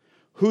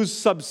 whose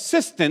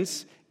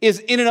subsistence is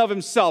in and of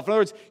himself. In other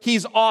words,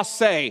 he's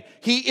ase.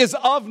 He is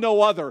of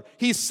no other.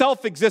 He's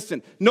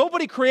self-existent.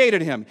 Nobody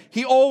created him.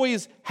 He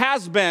always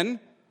has been,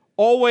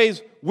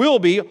 always will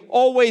be,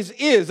 always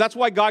is. That's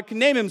why God can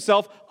name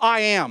himself I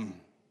am.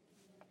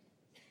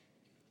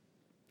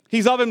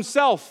 He's of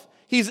himself.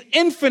 He's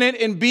infinite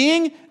in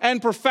being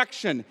and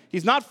perfection.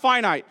 He's not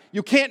finite.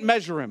 You can't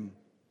measure him.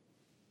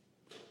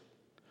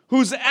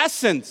 Whose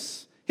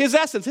essence,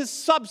 his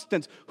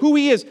substance, who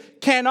he is,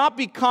 cannot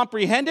be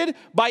comprehended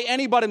by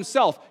any but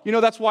himself. You know,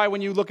 that's why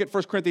when you look at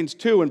 1 Corinthians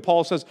 2 and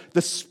Paul says,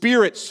 the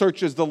Spirit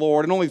searches the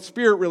Lord, and only the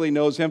Spirit really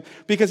knows him,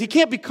 because he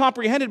can't be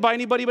comprehended by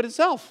anybody but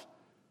himself.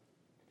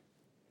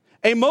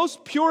 A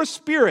most pure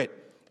spirit,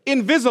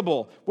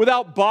 invisible,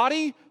 without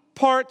body,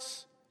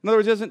 parts. In other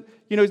words,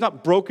 he's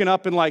not broken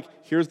up in like,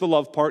 here's the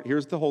love part,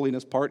 here's the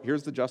holiness part,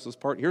 here's the justice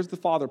part, here's the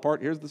Father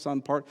part, here's the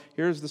Son part,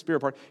 here's the Spirit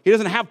part. He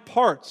doesn't have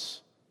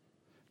parts.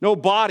 No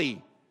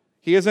body.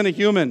 He isn't a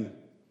human.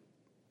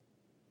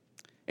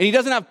 And he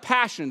doesn't have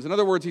passions. In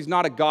other words, he's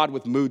not a God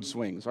with mood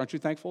swings. Aren't you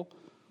thankful?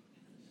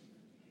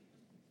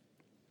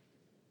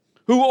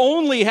 Who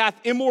only hath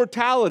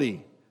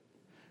immortality,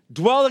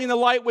 dwelling in the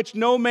light which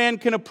no man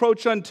can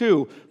approach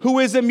unto, who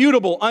is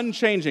immutable,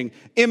 unchanging,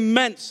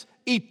 immense,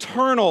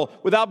 eternal,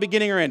 without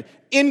beginning or end,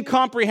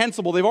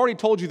 incomprehensible. They've already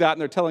told you that,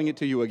 and they're telling it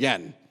to you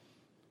again.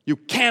 You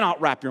cannot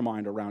wrap your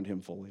mind around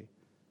him fully.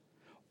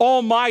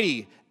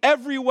 Almighty,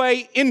 every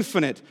way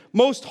infinite,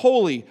 most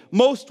holy,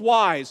 most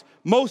wise,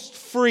 most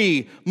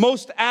free,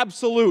 most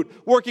absolute,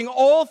 working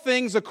all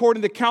things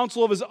according to the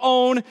counsel of his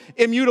own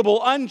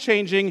immutable,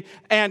 unchanging,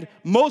 and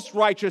most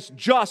righteous,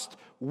 just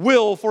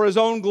will for his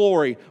own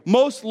glory,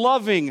 most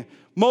loving,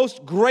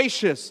 most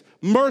gracious,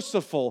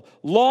 merciful,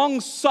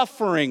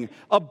 long-suffering,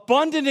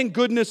 abundant in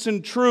goodness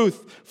and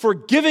truth,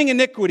 forgiving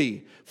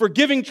iniquity,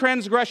 forgiving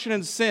transgression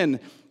and sin,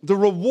 the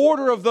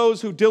rewarder of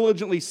those who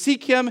diligently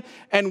seek him,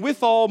 and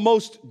withal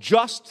most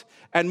just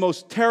and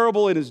most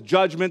terrible in his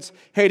judgments,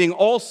 hating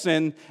all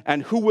sin,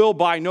 and who will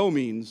by no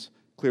means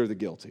clear the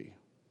guilty.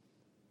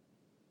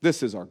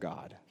 This is our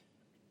God.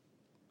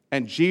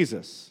 And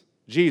Jesus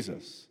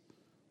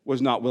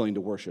was not willing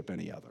to worship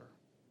any other.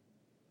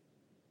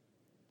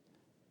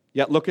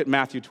 Yet look at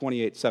Matthew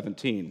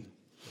 28:17.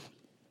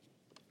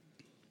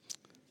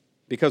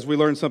 Because we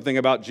learned something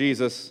about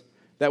Jesus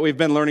that we've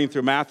been learning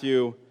through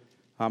Matthew,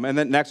 and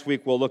then next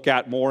week we'll look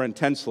at more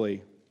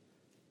intensely.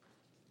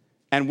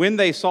 And when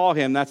they saw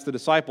him, that's the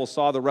disciples,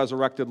 saw the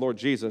resurrected Lord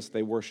Jesus,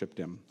 they worshiped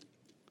him.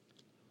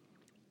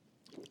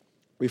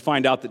 We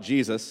find out that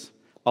Jesus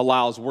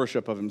allows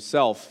worship of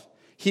himself.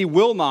 He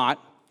will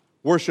not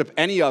worship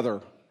any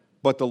other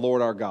but the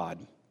Lord our God.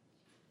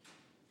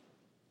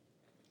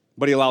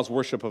 But he allows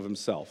worship of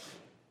himself.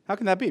 How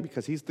can that be?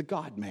 Because he's the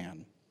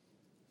God-man.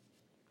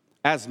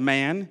 As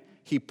man,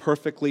 he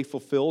perfectly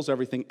fulfills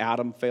everything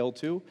Adam failed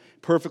to,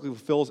 perfectly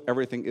fulfills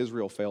everything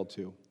Israel failed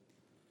to,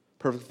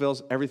 perfectly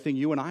fulfills everything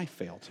you and I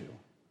fail to.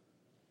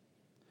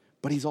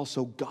 But he's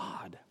also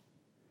God,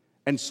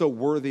 and so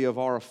worthy of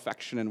our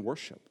affection and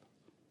worship.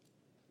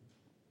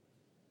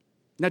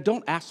 Now,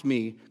 don't ask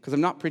me, because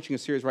I'm not preaching a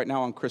series right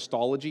now on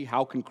Christology.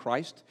 How can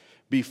Christ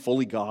be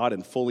fully God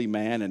and fully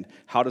man, and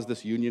how does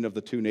this union of the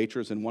two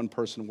natures in one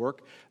person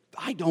work?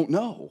 I don't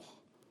know.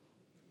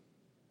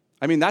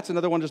 I mean, that's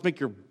another one just make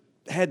your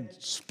head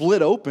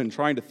split open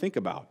trying to think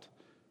about.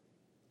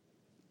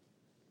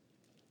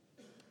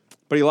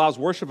 But he allows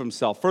worship of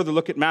himself. Further,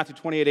 look at Matthew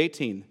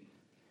 28:18.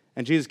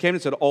 And Jesus came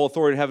and said, all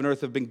authority in heaven and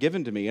earth have been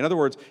given to me. In other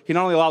words, he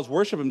not only allows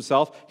worship of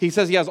himself, he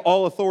says he has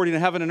all authority in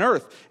heaven and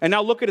earth. And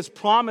now look at his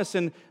promise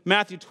in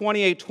Matthew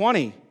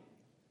 28:20.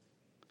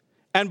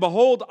 And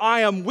behold, I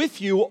am with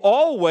you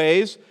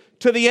always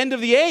to the end of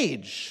the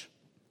age.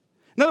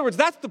 In other words,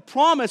 that's the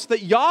promise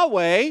that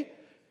Yahweh,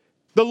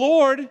 the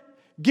Lord,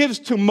 gives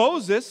to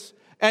Moses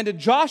and to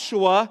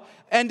Joshua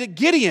and to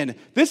Gideon.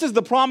 This is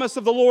the promise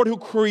of the Lord who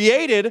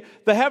created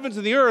the heavens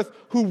and the earth,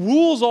 who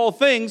rules all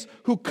things,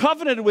 who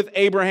covenanted with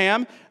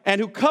Abraham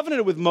and who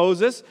covenanted with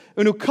Moses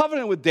and who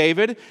covenanted with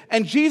David.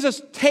 And Jesus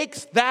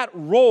takes that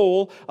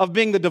role of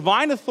being the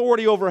divine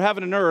authority over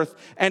heaven and earth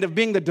and of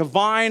being the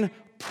divine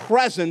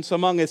presence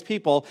among his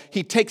people.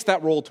 He takes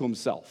that role to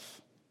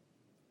himself.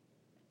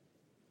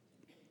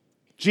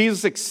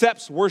 Jesus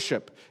accepts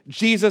worship.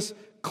 Jesus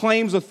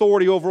claims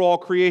authority over all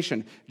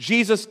creation.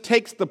 Jesus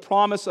takes the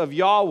promise of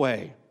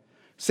Yahweh,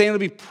 saying to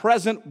be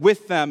present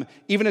with them,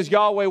 even as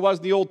Yahweh was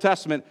in the Old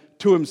Testament,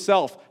 to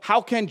himself. How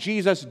can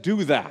Jesus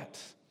do that?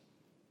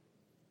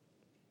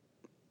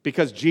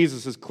 Because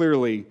Jesus is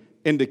clearly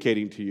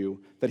indicating to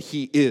you that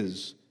he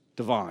is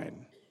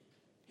divine.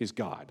 He's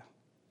God.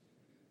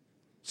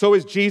 So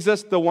is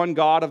Jesus the one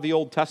God of the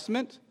Old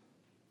Testament?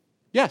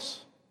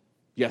 Yes.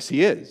 Yes,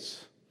 he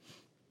is.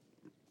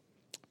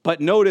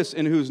 But notice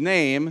in whose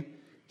name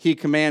he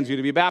commands you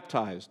to be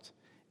baptized.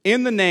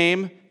 in the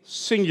name,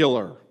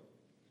 singular.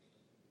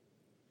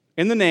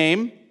 In the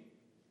name,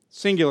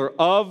 singular,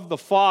 of the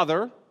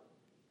Father,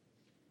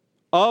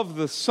 of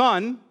the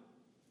Son,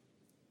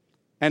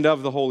 and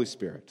of the Holy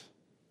Spirit.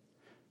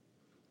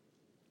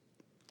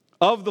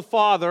 Of the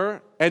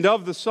Father, and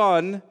of the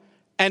Son,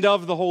 and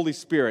of the Holy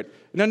Spirit.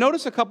 Now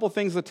notice a couple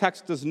things the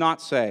text does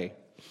not say.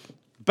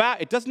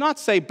 It does not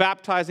say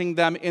baptizing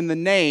them in the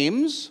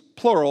names,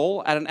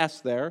 plural, add an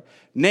S there,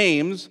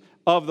 names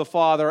of the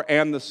Father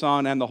and the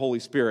Son and the Holy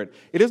Spirit.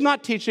 It is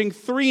not teaching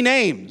three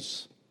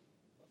names,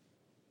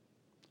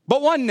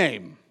 but one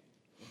name.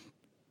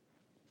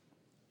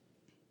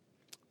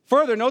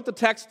 Further, note the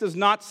text does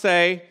not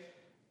say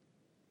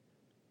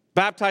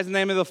baptize in the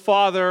name of the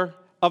Father,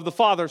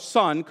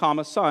 Son,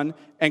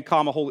 and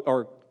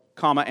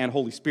and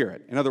Holy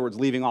Spirit. In other words,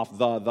 leaving off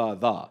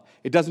the.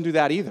 It doesn't do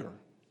that either.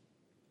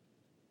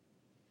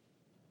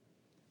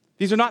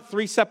 These are not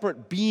three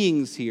separate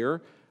beings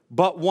here,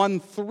 but one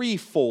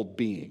threefold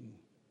being.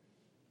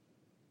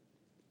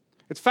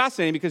 It's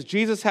fascinating because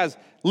Jesus has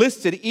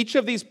listed each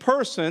of these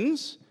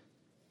persons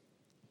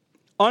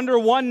under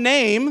one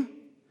name,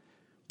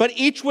 but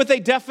each with a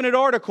definite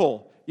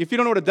article. If you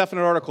don't know what a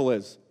definite article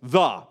is,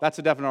 that's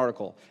a definite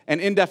article. An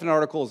indefinite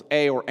article is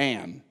a or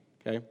an.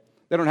 Okay,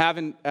 they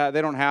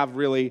don't have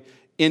really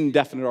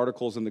indefinite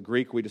articles in the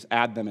Greek. We just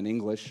add them in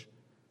English.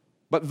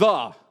 But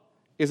the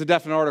is a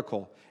definite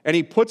article. And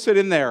he puts it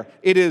in there.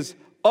 It is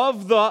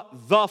of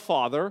the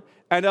Father,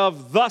 and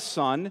of the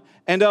Son,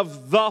 and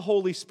of the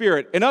Holy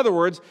Spirit. In other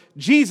words,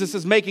 Jesus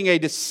is making a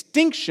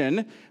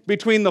distinction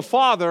between the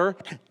Father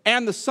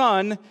and the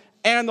Son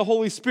and the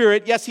Holy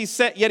Spirit. Yes,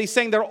 yet he's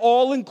saying they're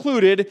all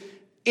included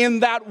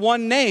in that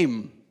one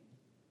name.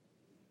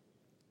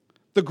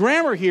 The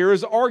grammar here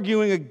is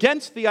arguing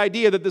against the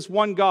idea that this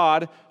one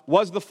God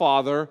was the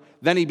Father,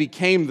 then he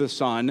became the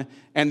Son,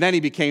 and then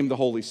he became the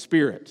Holy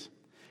Spirit.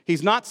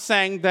 He's not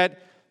saying that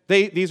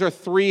these are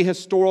three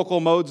historical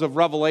modes of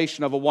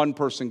revelation of a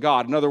one-person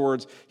God. In other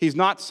words, he's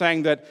not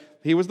saying that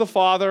he was the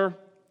Father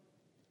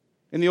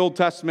in the Old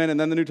Testament, and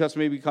then the New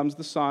Testament he becomes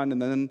the Son,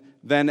 and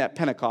then at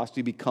Pentecost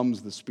he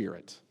becomes the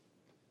Spirit.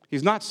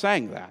 He's not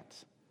saying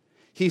that.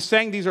 He's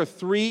saying these are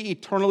three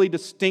eternally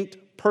distinct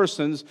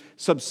persons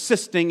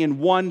subsisting in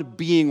one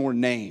being or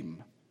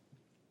name.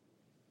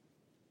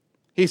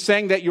 He's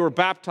saying that you are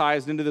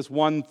baptized into this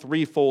one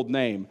threefold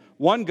name.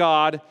 One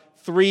God,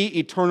 three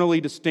eternally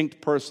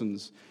distinct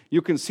persons.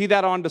 You can see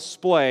that on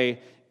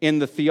display in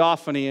the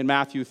theophany in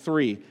Matthew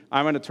 3.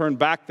 I'm going to turn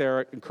back there.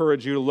 I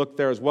encourage you to look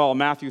there as well.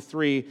 Matthew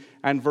 3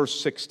 and verse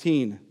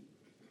 16.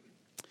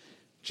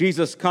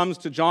 Jesus comes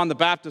to John the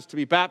Baptist to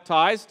be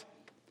baptized.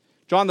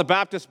 John the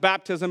Baptist's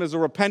baptism is a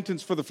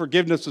repentance for the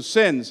forgiveness of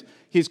sins.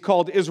 He's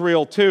called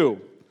Israel too.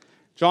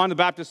 John the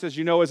Baptist, as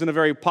you know, isn't a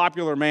very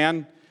popular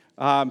man.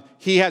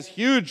 He has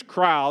huge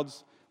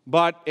crowds,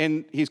 but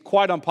he's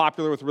quite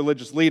unpopular with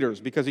religious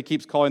leaders because he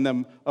keeps calling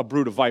them a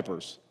brood of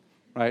vipers,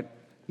 right?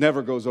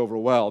 Never goes over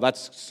well.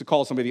 That's to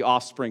call somebody the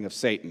offspring of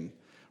Satan,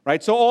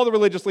 right? So all the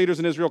religious leaders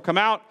in Israel come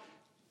out.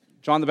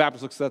 John the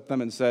Baptist looks at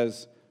them and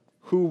says,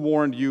 "Who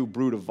warned you,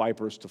 brood of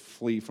vipers, to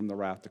flee from the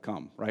wrath to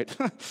come?" Right?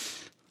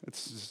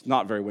 It's just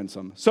not very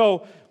winsome.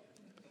 So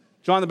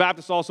John the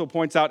Baptist also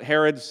points out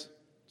Herod's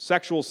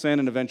sexual sin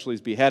and eventually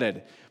is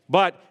beheaded.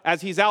 But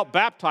as he's out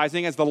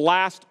baptizing as the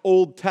last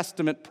Old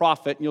Testament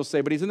prophet, and you'll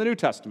say, but he's in the New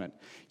Testament.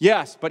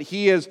 Yes, but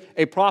he is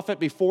a prophet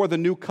before the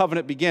new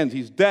covenant begins.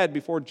 He's dead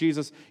before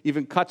Jesus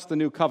even cuts the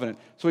new covenant.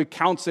 So he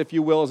counts, if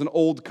you will, as an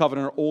Old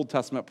Covenant or Old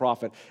Testament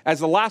prophet. As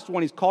the last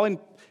one, he's calling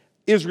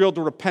Israel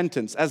to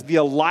repentance. As the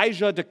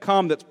Elijah to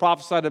come that's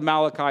prophesied in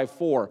Malachi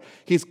 4.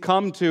 He's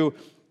come to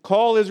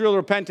call Israel to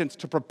repentance,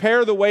 to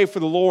prepare the way for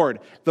the Lord,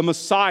 the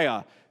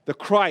Messiah, the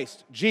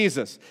Christ,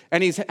 Jesus.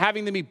 And he's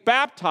having them be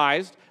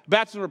baptized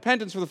of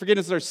repentance for the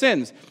forgiveness of their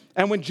sins.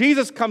 And when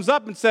Jesus comes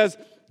up and says,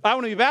 I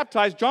want to be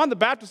baptized, John the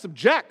Baptist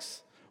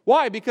objects.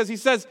 Why? Because he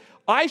says,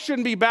 I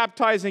shouldn't be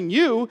baptizing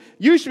you.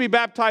 You should be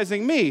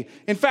baptizing me.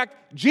 In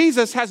fact,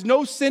 Jesus has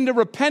no sin to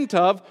repent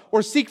of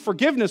or seek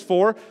forgiveness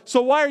for,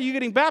 so why are you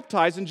getting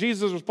baptized? And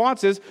Jesus'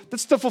 response is,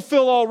 that's to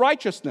fulfill all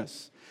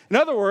righteousness. In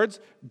other words,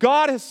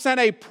 God has sent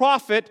a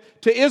prophet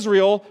to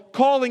Israel,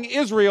 calling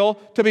Israel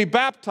to be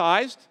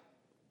baptized.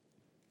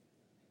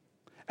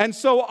 And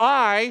so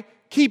I,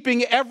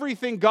 keeping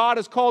everything God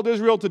has called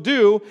Israel to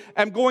do,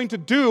 am going to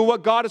do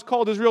what God has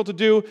called Israel to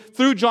do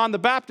through John the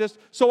Baptist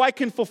so I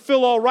can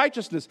fulfill all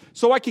righteousness,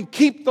 so I can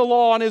keep the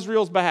law on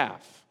Israel's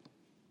behalf.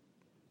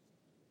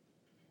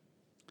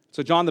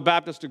 So John the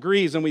Baptist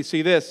agrees, and we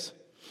see this.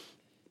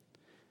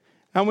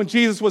 And when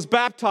Jesus was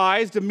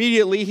baptized,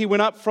 immediately he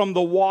went up from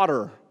the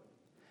water.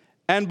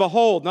 And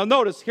behold, now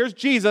notice, here's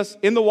Jesus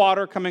in the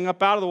water, coming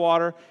up out of the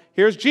water.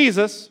 Here's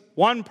Jesus,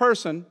 one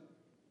person.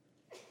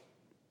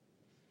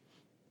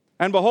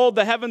 And behold,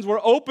 the heavens were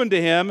opened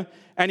to him,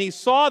 and he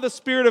saw the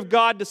Spirit of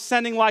God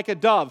descending like a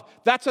dove.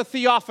 That's a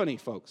theophany,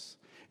 folks.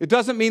 It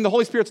doesn't mean the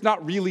Holy Spirit's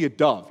not really a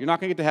dove. You're not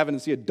going to get to heaven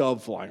and see a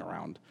dove flying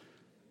around.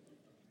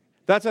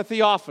 That's a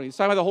theophany. It's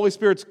talking about the Holy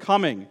Spirit's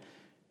coming.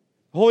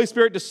 The Holy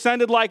Spirit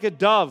descended like a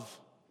dove.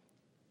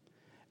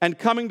 and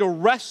coming to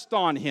rest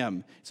on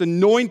him. It's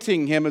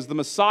anointing him as the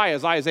Messiah,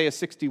 as Isaiah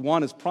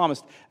 61 is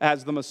promised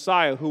as the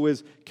Messiah who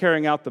is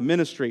carrying out the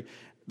ministry.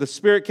 The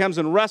Spirit comes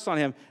and rests on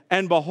him.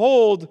 And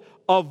behold,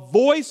 a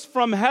voice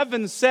from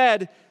heaven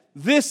said,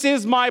 "This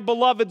is my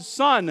beloved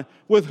Son,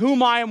 with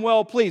whom I am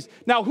well pleased."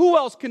 Now, who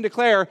else can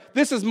declare,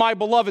 "This is my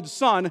beloved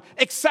Son,"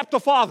 except the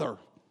Father?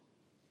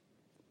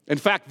 In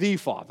fact, the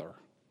Father.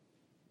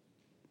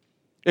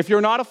 If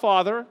you're not a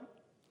father,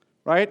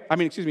 right?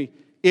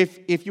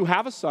 If you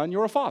have a son,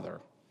 you're a father.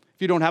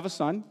 If you don't have a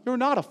son, you're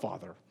not a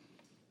father.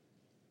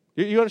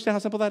 You understand how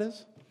simple that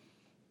is?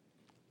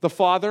 The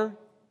Father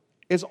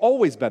has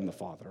always been the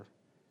Father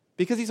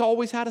because he's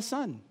always had a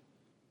son.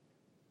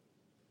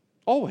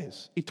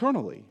 Always,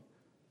 eternally.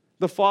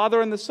 The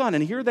Father and the Son,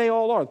 and here they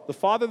all are. The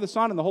Father, the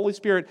Son, and the Holy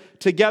Spirit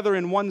together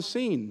in one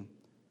scene.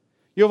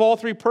 You have all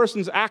three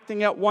persons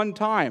acting at one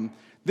time.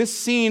 This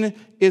scene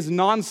is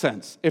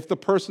nonsense if the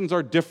persons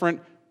are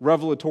different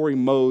revelatory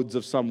modes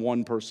of some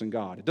one-person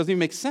God. It doesn't even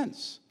make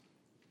sense.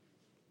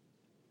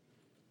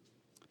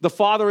 The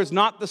Father is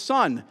not the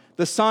Son.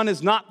 The Son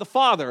is not the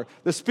Father.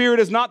 The Spirit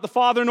is not the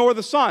Father nor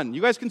the Son.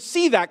 You guys can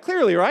see that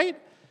clearly, right?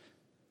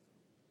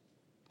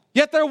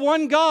 Yet they're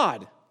one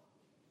God.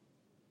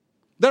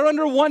 They're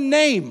under one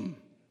name.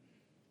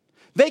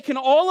 They can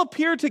all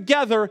appear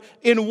together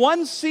in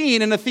one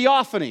scene in a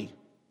theophany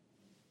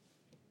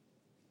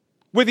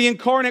with the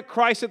incarnate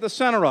Christ at the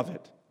center of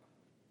it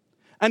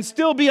and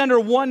still be under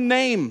one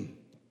name.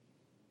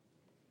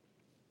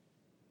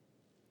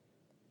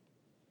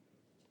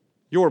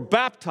 You're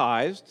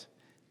baptized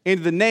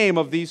in the name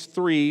of these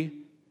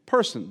three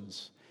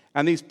persons,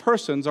 and these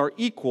persons are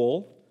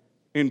equal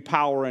in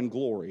power and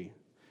glory.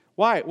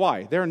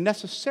 Why? They're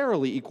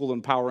necessarily equal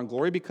in power and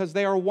glory because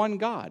they are one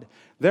God.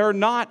 They're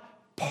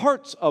not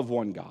parts of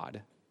one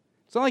God.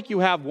 It's not like you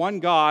have one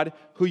God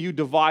who you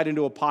divide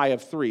into a pie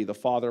of three, the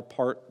Father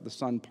part, the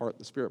Son part,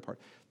 the Spirit part.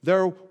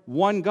 They're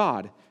one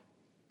God.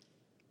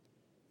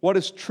 What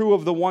is true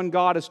of the one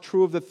God is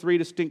true of the three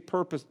distinct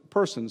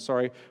persons,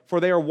 for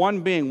they are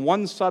one being,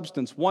 one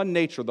substance, one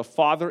nature. The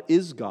Father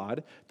is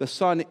God, the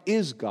Son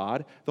is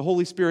God, the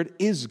Holy Spirit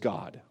is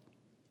God.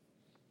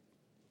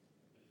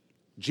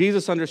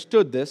 Jesus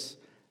understood this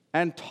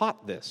and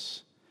taught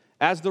this.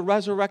 As the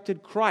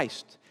resurrected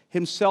Christ,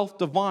 himself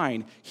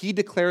divine, he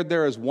declared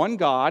there is one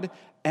God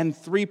and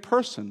three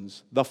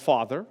persons, the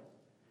Father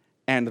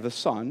and the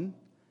Son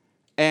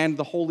and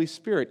the Holy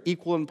Spirit,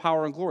 equal in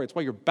power and glory. It's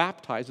why you're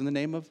baptized in the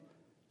name of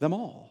them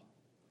all.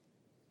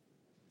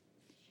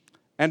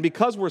 And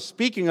because we're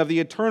speaking of the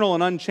eternal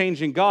and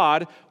unchanging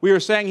God, we are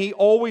saying he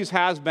always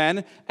has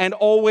been and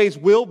always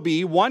will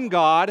be one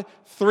God,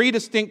 three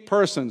distinct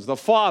persons, the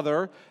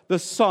Father, the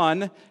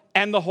Son,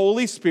 and the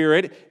Holy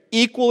Spirit,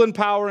 equal in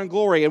power and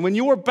glory. And when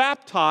you are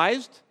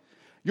baptized,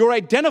 you're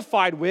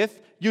identified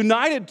with,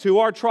 united to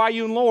our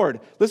triune Lord.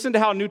 Listen to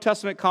how New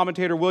Testament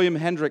commentator William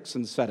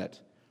Hendrickson said it.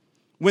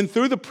 When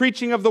through the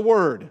preaching of the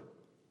word,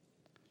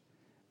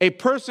 a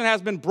person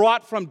has been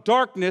brought from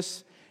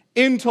darkness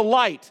into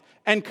light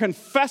and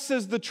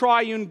confesses the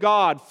triune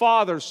God,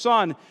 Father,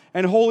 Son,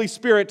 and Holy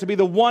Spirit to be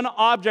the one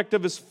object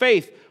of his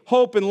faith,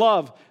 hope, and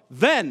love,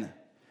 then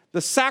the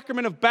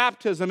sacrament of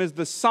baptism is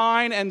the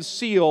sign and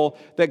seal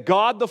that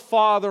God the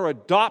Father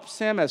adopts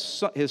him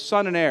as his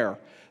son and heir,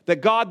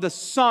 that God the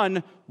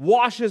Son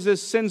washes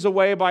his sins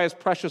away by his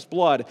precious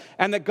blood,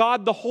 and that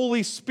God the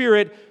Holy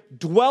Spirit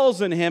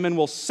dwells in him and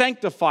will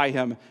sanctify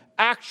him,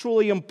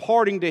 actually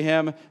imparting to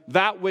him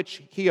that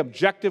which he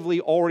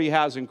objectively already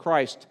has in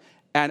Christ,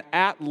 and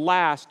at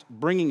last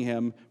bringing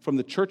him from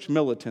the church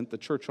militant, the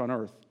church on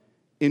earth,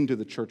 into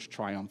the church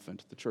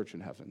triumphant, the church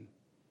in heaven.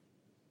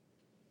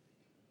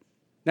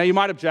 Now you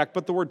might object,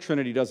 but the word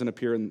Trinity doesn't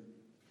appear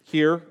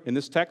here in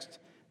this text.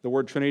 The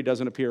word Trinity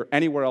doesn't appear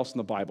anywhere else in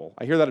the Bible.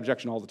 I hear that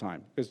objection all the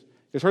time. You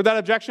guys heard that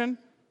objection?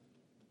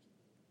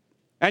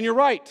 And you're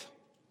right.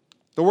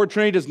 The word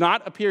Trinity does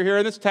not appear here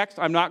in this text.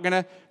 I'm not going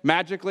to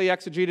magically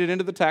exegete it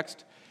into the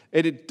text.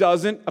 It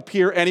doesn't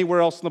appear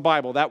anywhere else in the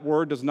Bible. That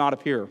word does not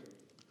appear.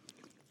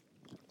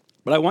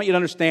 But I want you to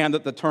understand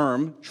that the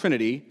term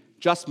Trinity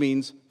just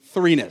means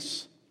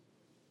threeness.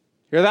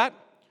 Hear that?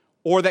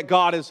 Or that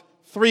God is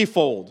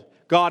threefold.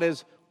 God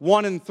is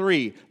one and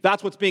three.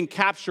 That's what's being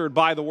captured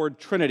by the word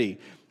Trinity.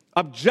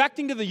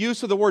 Objecting to the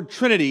use of the word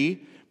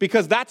Trinity,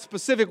 because that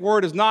specific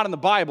word is not in the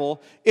Bible,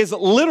 is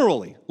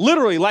literally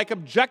like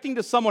objecting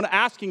to someone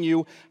asking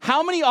you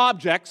how many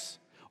objects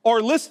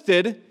are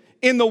listed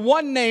in the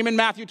one name in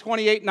Matthew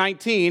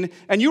 28:19,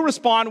 and you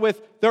respond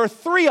with, there are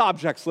three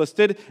objects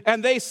listed,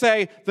 and they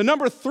say, the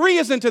number three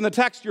isn't in the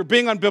text, you're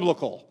being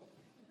unbiblical.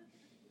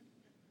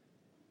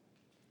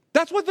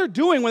 That's what they're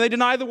doing when they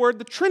deny the word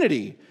the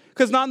Trinity,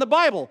 because it's not in the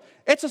Bible.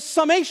 It's a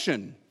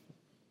summation.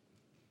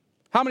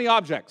 How many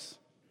objects?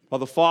 Well,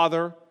 the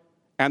Father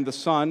and the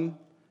Son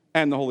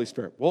and the Holy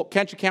Spirit. Well,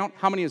 can't you count?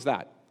 How many is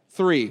that?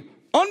 Three.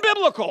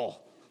 Unbiblical.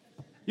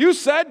 You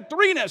said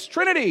threeness,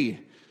 Trinity,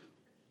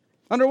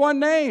 under one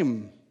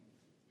name.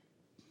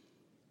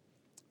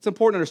 It's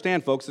important to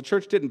understand, folks, the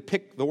church didn't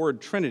pick the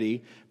word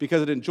Trinity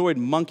because it enjoyed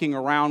monkeying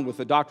around with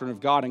the doctrine of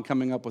God and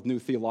coming up with new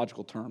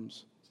theological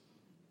terms.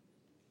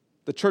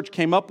 The church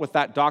came up with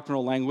that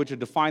doctrinal language to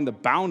define the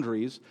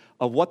boundaries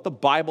of what the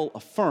Bible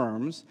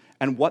affirms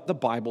and what the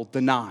Bible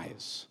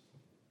denies.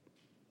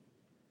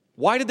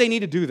 Why did they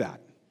need to do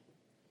that?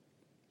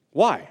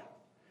 Why?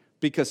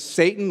 Because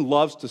Satan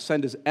loves to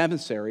send his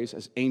emissaries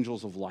as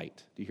angels of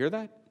light. Do you hear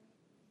that?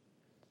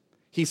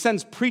 He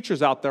sends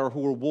preachers out there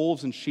who are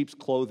wolves in sheep's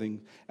clothing,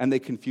 and they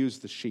confuse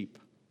the sheep,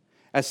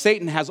 as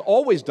Satan has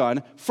always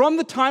done from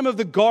the time of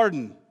the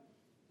garden.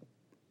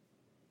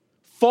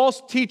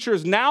 False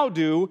teachers now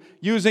do,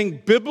 using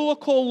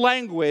biblical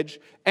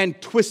language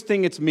and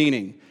twisting its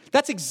meaning.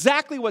 That's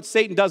exactly what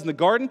Satan does in the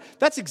garden.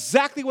 That's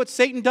exactly what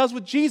Satan does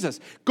with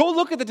Jesus. Go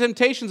look at the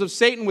temptations of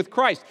Satan with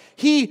Christ.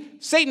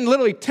 Satan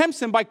literally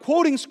tempts him by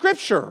quoting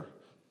Scripture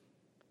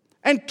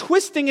and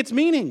twisting its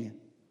meaning.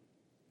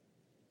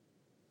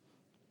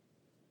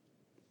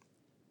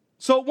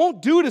 So it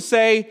won't do to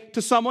say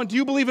to someone, do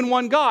you believe in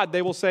one God?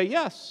 They will say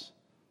yes.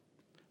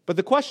 But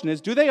the question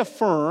is, do they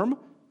affirm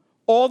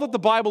all that the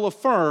Bible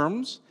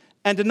affirms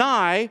and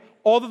deny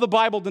all that the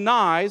Bible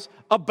denies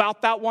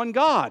about that one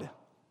God?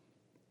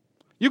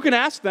 You can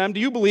ask them, do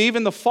you believe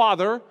in the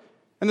Father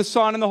and the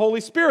Son and the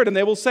Holy Spirit? And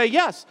they will say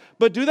yes.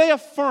 But do they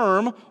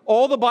affirm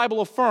all the Bible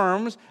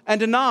affirms and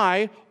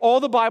deny all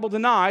the Bible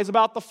denies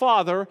about the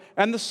Father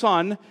and the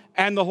Son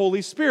and the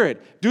Holy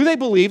Spirit? Do they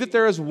believe that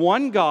there is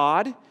one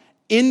God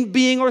in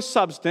being or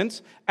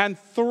substance, and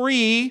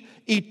three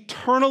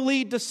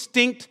eternally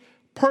distinct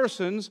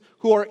persons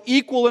who are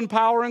equal in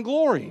power and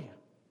glory?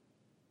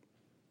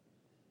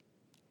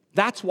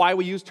 That's why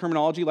we use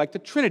terminology like the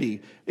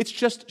Trinity. It's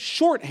just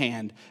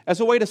shorthand as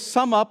a way to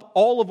sum up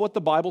all of what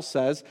the Bible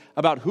says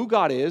about who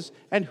God is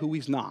and who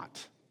He's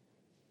not.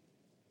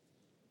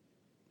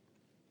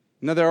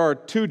 Now, there are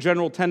two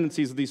general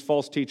tendencies of these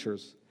false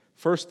teachers.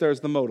 First,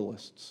 there's the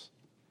modalists.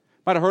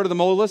 You might have heard of the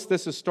modalists.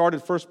 This is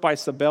started first by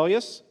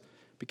Sabellius.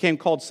 Became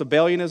called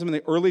Sabellianism in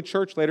the early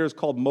church. Later is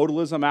called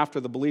modalism after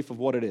the belief of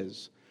what it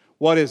is.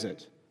 What is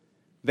it?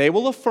 They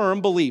will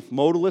affirm belief.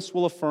 Modalists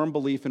will affirm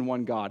belief in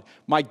one God.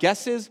 My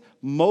guess is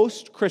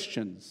most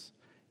Christians,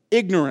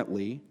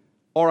 ignorantly,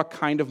 are a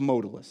kind of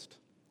modalist.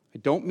 I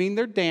don't mean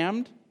they're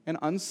damned and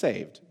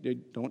unsaved.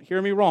 Don't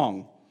hear me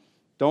wrong.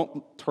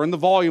 Don't turn the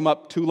volume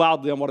up too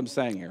loudly on what I'm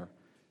saying here.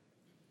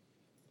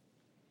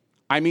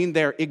 I mean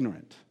they're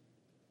ignorant,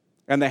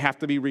 and they have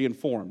to be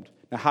reinformed.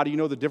 Now, how do you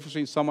know the difference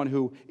between someone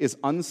who is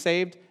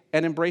unsaved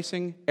and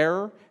embracing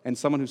error and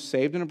someone who's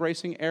saved and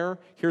embracing error?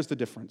 Here's the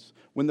difference.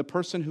 When the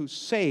person who's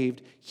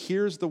saved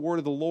hears the word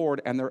of the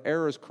Lord and their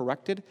error is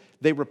corrected,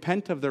 they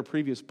repent of their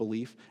previous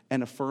belief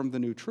and affirm the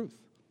new truth.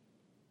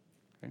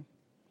 Okay? Do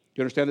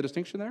you understand the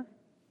distinction there?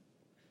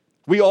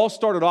 We all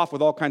started off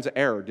with all kinds of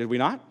error, did we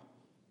not?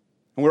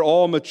 And we're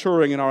all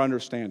maturing in our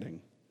understanding.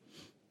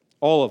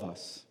 All of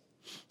us.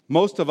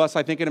 Most of us,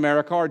 I think, in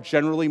America are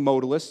generally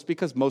modalists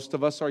because most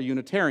of us are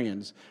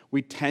Unitarians.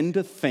 We tend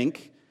to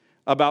think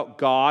about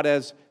God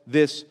as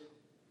this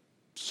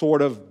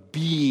sort of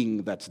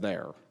being that's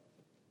there.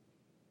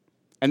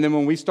 And then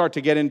when we start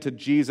to get into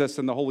Jesus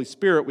and the Holy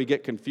Spirit, we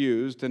get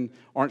confused and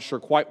aren't sure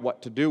quite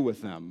what to do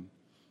with them.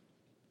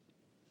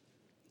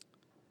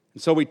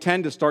 And so we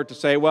tend to start to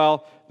say,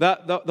 well,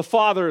 the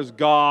Father is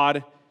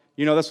God.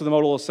 You know, that's what the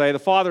modal will say. The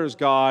Father is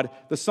God,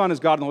 the Son is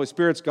God, and the Holy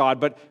Spirit's God.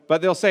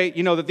 But they'll say,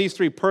 you know, that these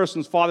three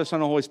persons, Father, Son,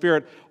 and Holy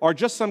Spirit, are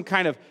just some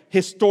kind of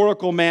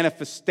historical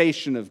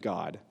manifestation of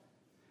God.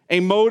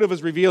 A mode of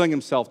His revealing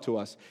Himself to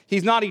us.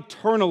 He's not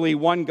eternally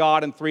one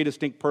God and three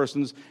distinct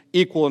persons,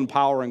 equal in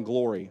power and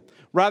glory.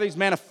 Rather, He's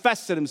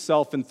manifested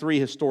Himself in three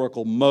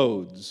historical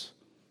modes.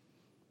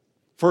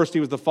 First, He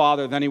was the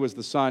Father, then He was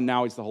the Son,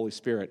 now He's the Holy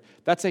Spirit.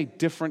 That's a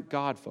different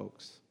God,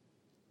 folks.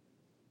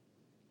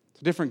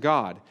 It's a different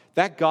God.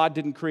 That God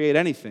didn't create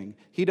anything.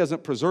 He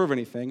doesn't preserve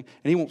anything,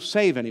 and He won't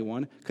save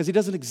anyone because He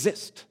doesn't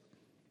exist.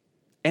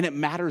 And it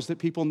matters that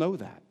people know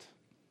that.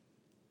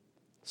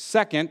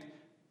 Second,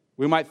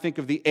 we might think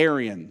of the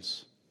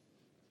Arians.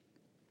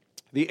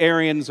 The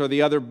Arians are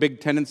the other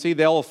big tendency.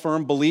 They'll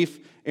affirm belief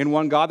in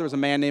one God. There was a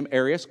man named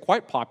Arius,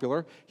 quite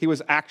popular. He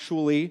was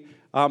actually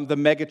the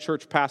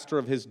megachurch pastor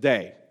of his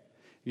day.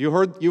 You've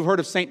heard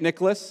of St.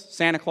 Nicholas,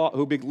 Santa Claus,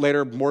 who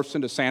later morphs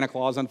into Santa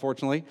Claus,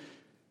 unfortunately.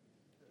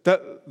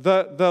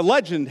 The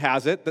legend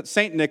has it that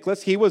St.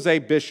 Nicholas, he was a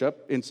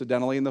bishop,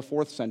 incidentally, in the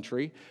 4th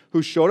century,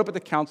 who showed up at the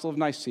Council of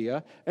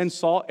Nicaea and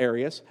saw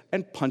Arius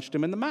and punched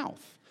him in the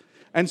mouth.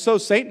 And so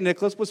St.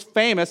 Nicholas was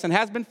famous and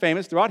has been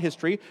famous throughout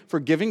history for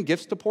giving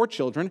gifts to poor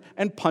children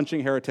and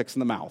punching heretics in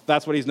the mouth.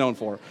 That's what he's known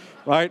for,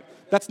 right?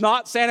 That's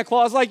not Santa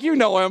Claus like you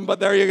know him,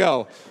 but there you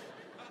go.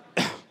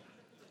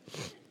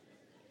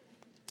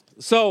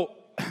 So,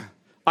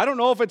 I don't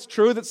know if it's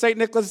true that St.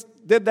 Nicholas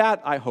did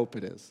that. I hope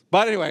it is.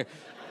 But anyway,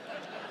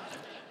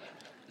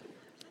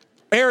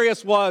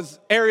 Arius was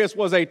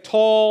a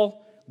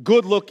tall,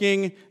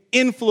 good-looking,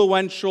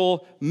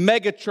 influential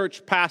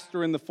megachurch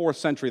pastor in the 4th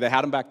century. They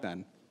had him back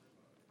then.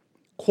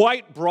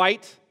 Quite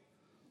bright.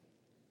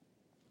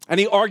 And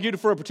he argued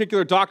for a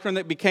particular doctrine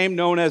that became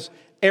known as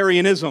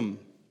Arianism.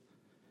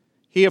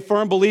 He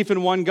affirmed belief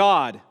in one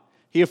God.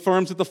 He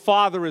affirms that the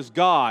Father is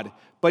God,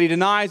 but he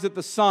denies that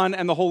the Son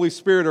and the Holy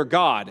Spirit are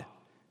God.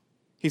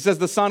 He says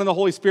the Son and the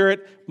Holy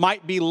Spirit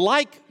might be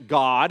like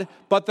God,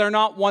 but they're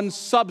not one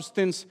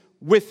substance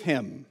with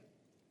him.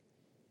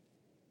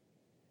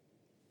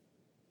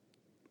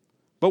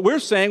 But we're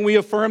saying we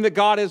affirm that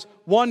God is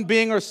one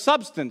being or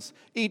substance,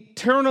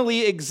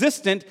 eternally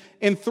existent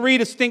in three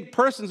distinct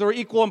persons who are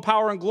equal in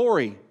power and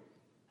glory.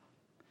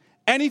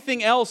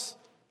 Anything else,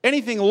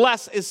 anything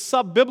less is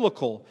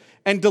sub-biblical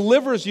and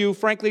delivers you,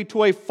 frankly,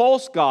 to a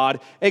false God,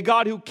 a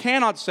God who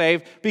cannot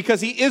save because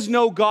he is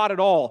no God at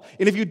all.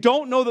 And if you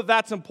don't know that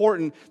that's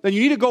important, then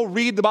you need to go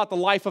read about the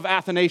life of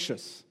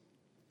Athanasius.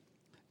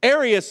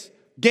 Arius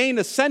gained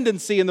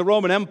ascendancy in the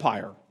Roman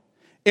Empire,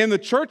 in the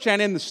church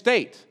and in the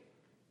state,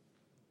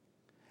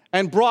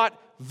 and brought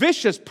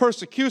vicious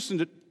persecution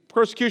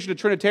to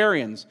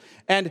Trinitarians.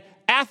 And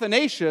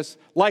Athanasius,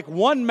 like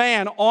one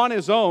man on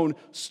his own,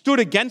 stood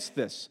against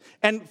this.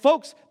 And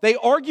folks, they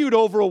argued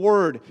over a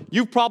word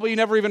you've probably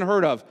never even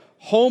heard of,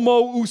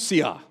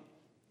 homoousia.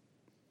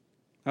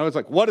 I was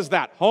like, what is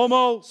that?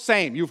 Homo,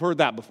 same. You've heard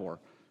that before.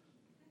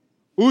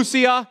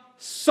 Ousia,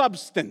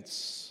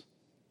 substance.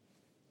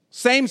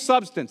 Same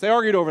substance. They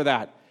argued over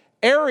that.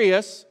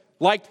 Arius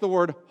liked the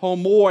word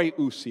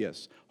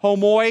homoiousios.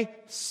 Homoi,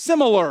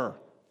 similar,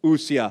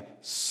 ousia,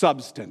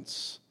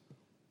 substance.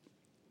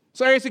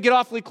 So Arius would get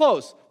awfully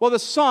close. Well, the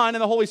Son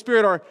and the Holy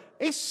Spirit are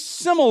a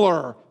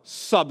similar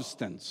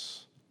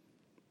substance,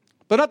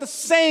 but not the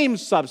same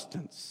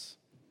substance.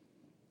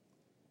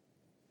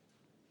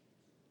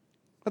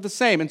 Not the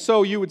same. And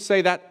so you would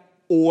say that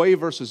oi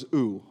versus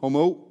ou.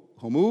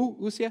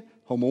 Ousia?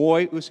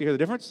 Homoi, ousia. Hear the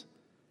difference?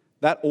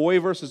 That oi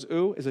versus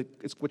ou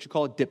it's what you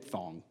call a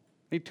diphthong.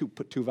 You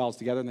put two vowels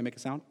together and they make a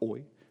sound.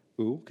 Oi,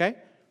 ou, okay?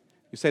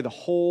 You say the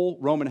whole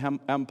Roman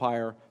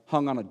Empire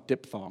hung on a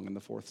diphthong in the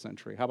 4th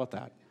century. How about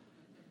that?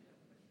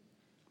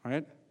 All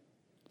right?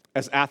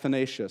 As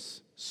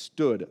Athanasius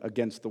stood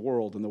against the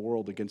world and the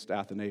world against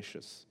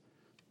Athanasius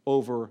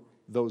over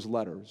those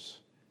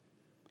letters.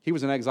 He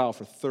was in exile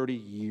for 30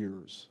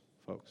 years,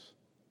 folks,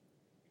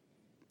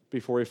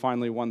 before he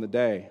finally won the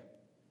day,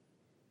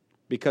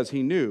 because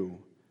he knew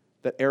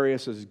that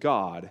Arius'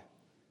 God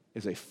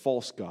is a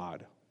false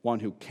God, one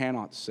who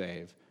cannot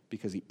save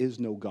because he is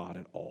no God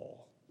at all.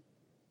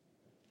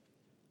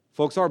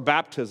 Folks, our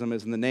baptism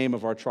is in the name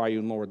of our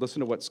triune Lord. Listen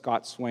to what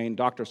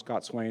Dr.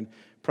 Scott Swain,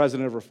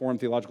 president of Reformed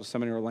Theological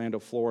Seminary, Orlando,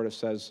 Florida,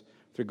 says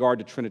with regard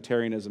to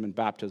Trinitarianism and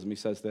baptism. He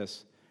says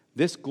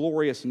this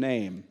glorious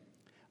name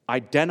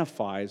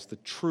identifies the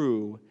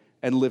true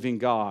and living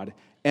God,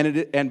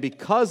 and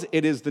because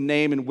it is the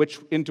name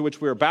into which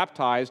we are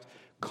baptized,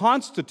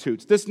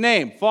 constitutes, this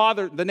name,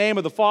 Father, the name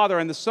of the Father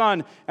and the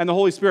Son and the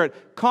Holy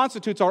Spirit,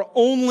 constitutes our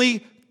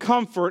only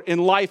comfort in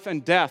life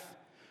and death.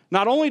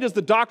 Not only does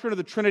the doctrine of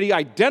the Trinity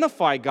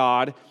identify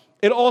God,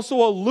 it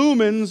also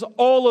illumines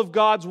all of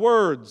God's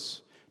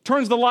words,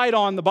 turns the light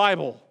on the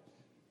Bible,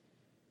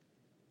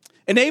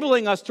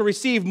 enabling us to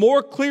receive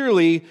more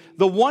clearly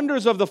the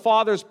wonders of the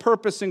Father's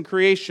purpose in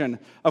creation,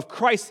 of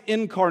Christ's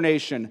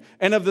incarnation,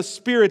 and of the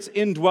Spirit's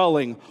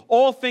indwelling.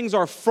 All things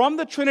are from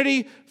the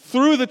Trinity,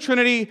 through the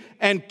Trinity,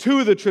 and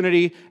to the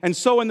Trinity. And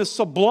so in the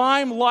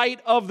sublime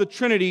light of the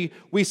Trinity,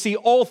 we see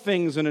all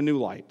things in a new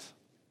light.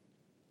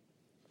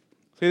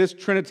 See, this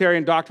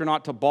Trinitarian doctrine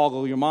ought to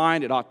boggle your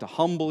mind. It ought to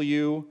humble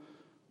you.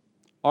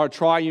 Our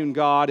triune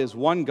God is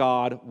one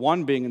God,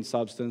 one being in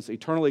substance,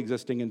 eternally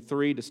existing in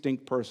three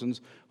distinct persons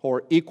who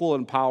are equal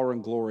in power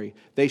and glory.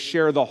 They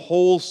share the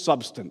whole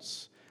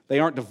substance. They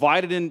aren't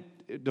dividing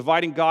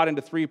God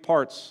into three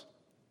parts.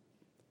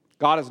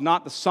 God is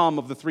not the sum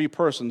of the three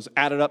persons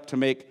added up to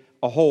make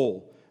a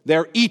whole.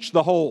 They're each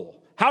the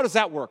whole. How does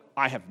that work?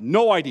 I have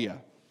no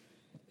idea.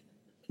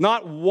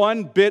 Not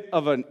one bit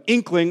of an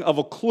inkling of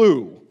a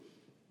clue.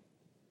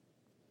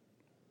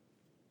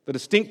 The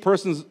distinct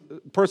person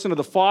of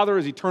the Father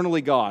is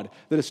eternally God.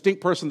 The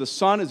distinct person of the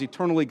Son is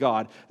eternally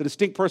God. The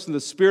distinct person of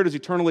the Spirit is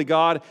eternally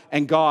God,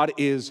 and God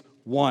is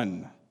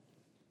one.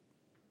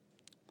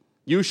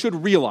 You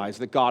should realize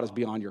that God is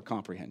beyond your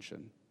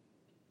comprehension.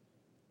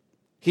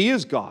 He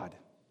is God.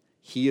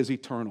 He is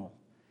eternal.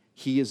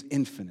 He is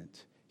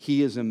infinite.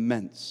 He is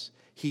immense.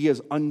 He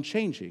is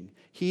unchanging.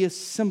 He is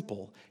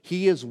simple.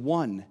 He is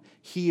one.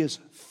 He is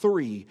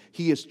three.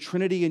 He is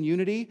Trinity in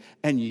unity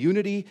and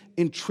unity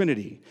in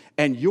Trinity.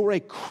 And you're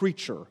a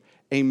creature,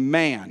 a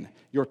man.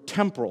 You're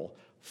temporal,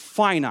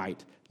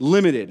 finite,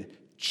 limited,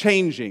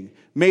 changing,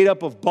 made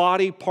up of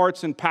body,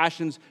 parts, and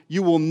passions.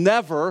 You will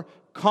never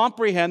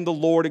comprehend the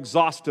Lord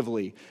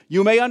exhaustively.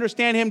 You may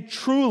understand him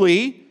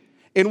truly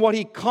in what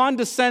he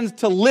condescends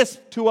to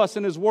lisp to us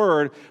in his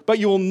word, but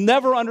you will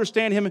never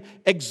understand him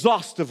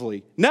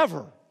exhaustively.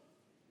 Never.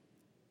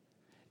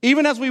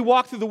 Even as we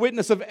walk through the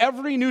witness of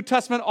every New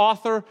Testament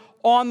author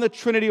on the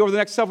Trinity over the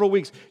next several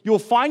weeks, you'll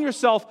find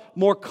yourself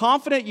more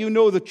confident you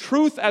know the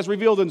truth as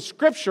revealed in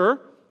Scripture,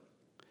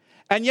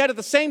 And yet at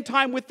the same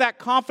time, with that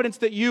confidence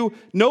that you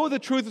know the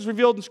truth is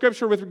revealed in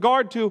Scripture with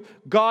regard to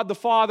God the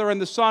Father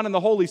and the Son and the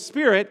Holy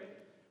Spirit,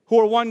 who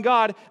are one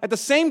God, at the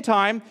same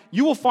time,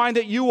 you will find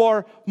that you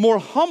are more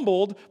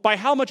humbled by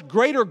how much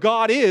greater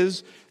God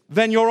is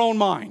than your own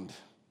mind.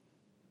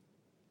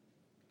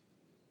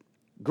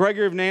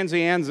 Gregory of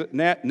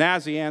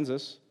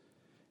Nazianzus,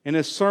 in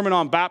his sermon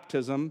on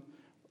baptism,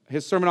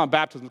 is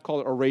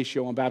called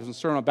Oratio on Baptism. The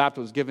sermon on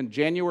baptism was given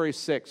January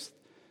 6th,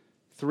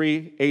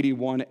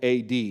 381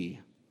 A.D.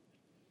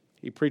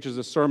 He preaches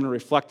a sermon and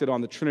reflected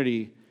on the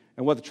Trinity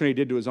and what the Trinity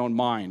did to his own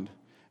mind.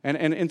 And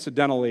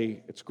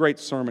incidentally, it's a great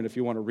sermon if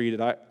you want to read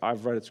it.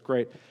 I've read it. It's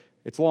great.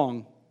 It's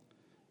long.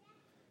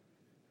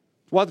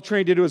 What the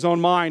Trinity did to his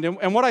own mind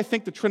and what I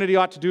think the Trinity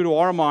ought to do to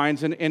our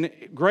minds. And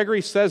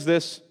Gregory says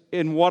this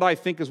in what I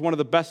think is one of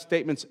the best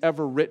statements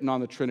ever written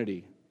on the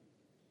Trinity.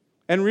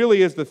 And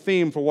really is the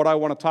theme for what I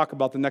want to talk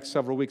about the next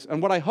several weeks.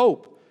 And what I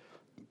hope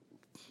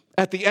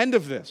at the end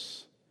of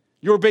this,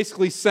 you're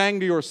basically saying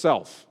to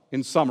yourself,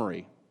 in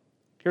summary,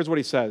 here's what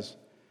he says: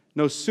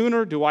 no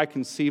sooner do I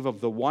conceive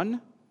of the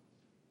one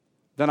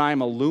than I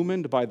am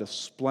illumined by the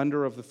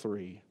splendor of the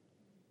three.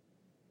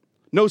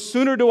 No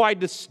sooner do I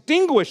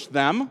distinguish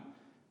them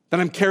than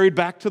I'm carried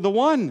back to the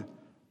one.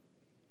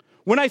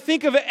 When I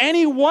think of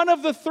any one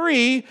of the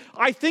three,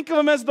 I think of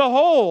them as the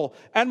whole,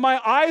 and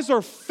my eyes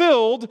are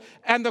filled,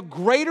 and the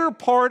greater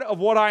part of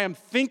what I am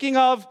thinking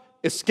of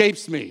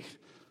escapes me.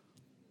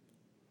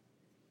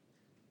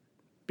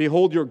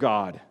 Behold your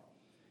God,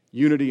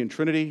 unity in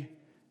Trinity,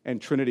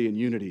 and Trinity in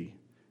unity.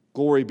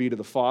 Glory be to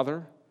the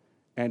Father,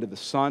 and to the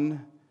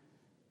Son,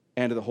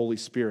 and to the Holy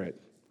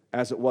Spirit,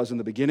 as it was in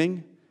the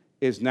beginning,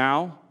 is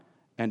now,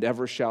 and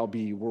ever shall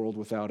be, world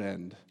without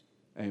end.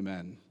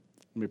 Amen.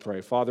 Let me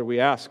pray. Father, we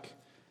ask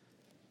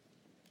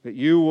that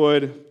you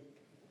would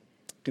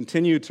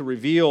continue to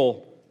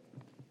reveal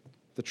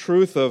the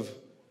truth of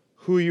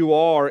who you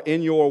are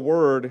in your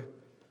word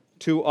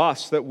to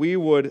us, that we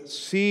would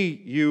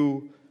see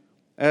you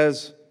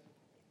as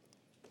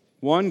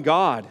one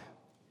God,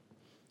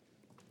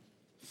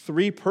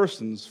 three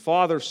persons,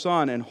 Father,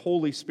 Son, and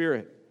Holy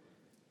Spirit,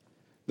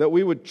 that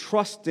we would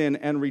trust in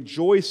and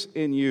rejoice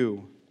in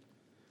you,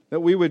 that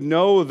we would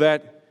know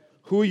that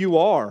who you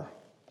are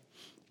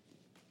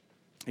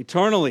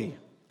eternally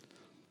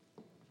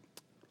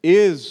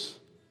is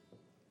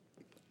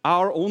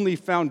our only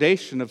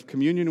foundation of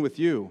communion with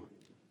you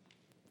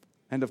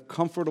and of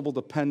comfortable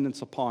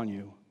dependence upon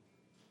you.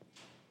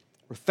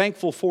 We're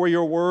thankful for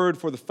your word,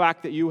 for the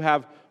fact that you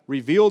have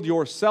revealed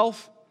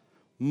yourself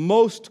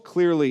most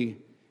clearly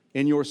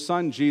in your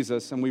Son,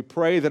 Jesus. And we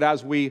pray that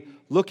as we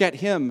look at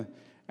him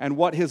and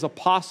what his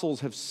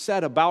apostles have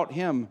said about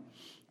him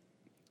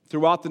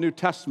throughout the New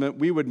Testament,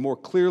 we would more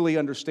clearly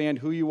understand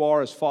who you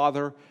are as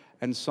Father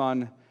and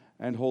Son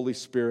and Holy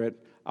Spirit,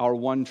 our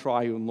one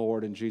triune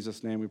Lord. In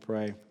Jesus' name we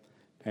pray.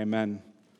 Amen.